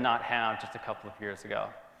Target did not have just a couple of years ago.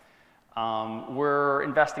 We're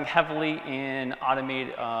investing heavily in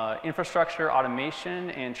infrastructure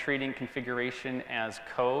automation and treating configuration as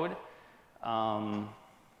code. Gone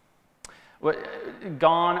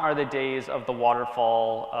are the days of the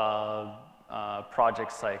waterfall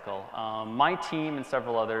project cycle. My team and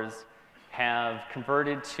several others have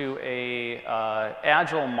converted to a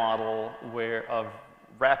agile model of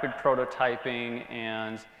rapid prototyping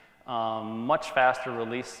and much faster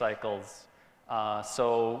release cycles.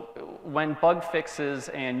 So when bug fixes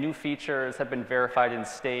and new features have been verified in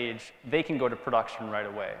stage, they can go to production right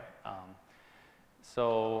away.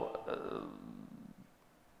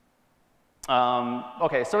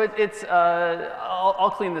 Okay, so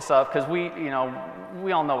I'll clean this up because we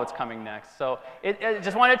all know what's coming next. So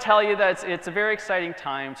just want to tell you that it's a very exciting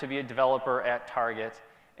time to be a developer at Target.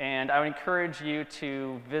 And I would encourage you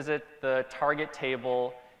to visit the Target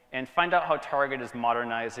table and find out how Target is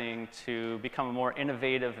modernizing to become a more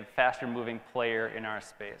innovative and faster moving player in our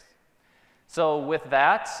space. So with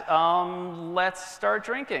that, let's start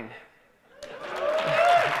drinking.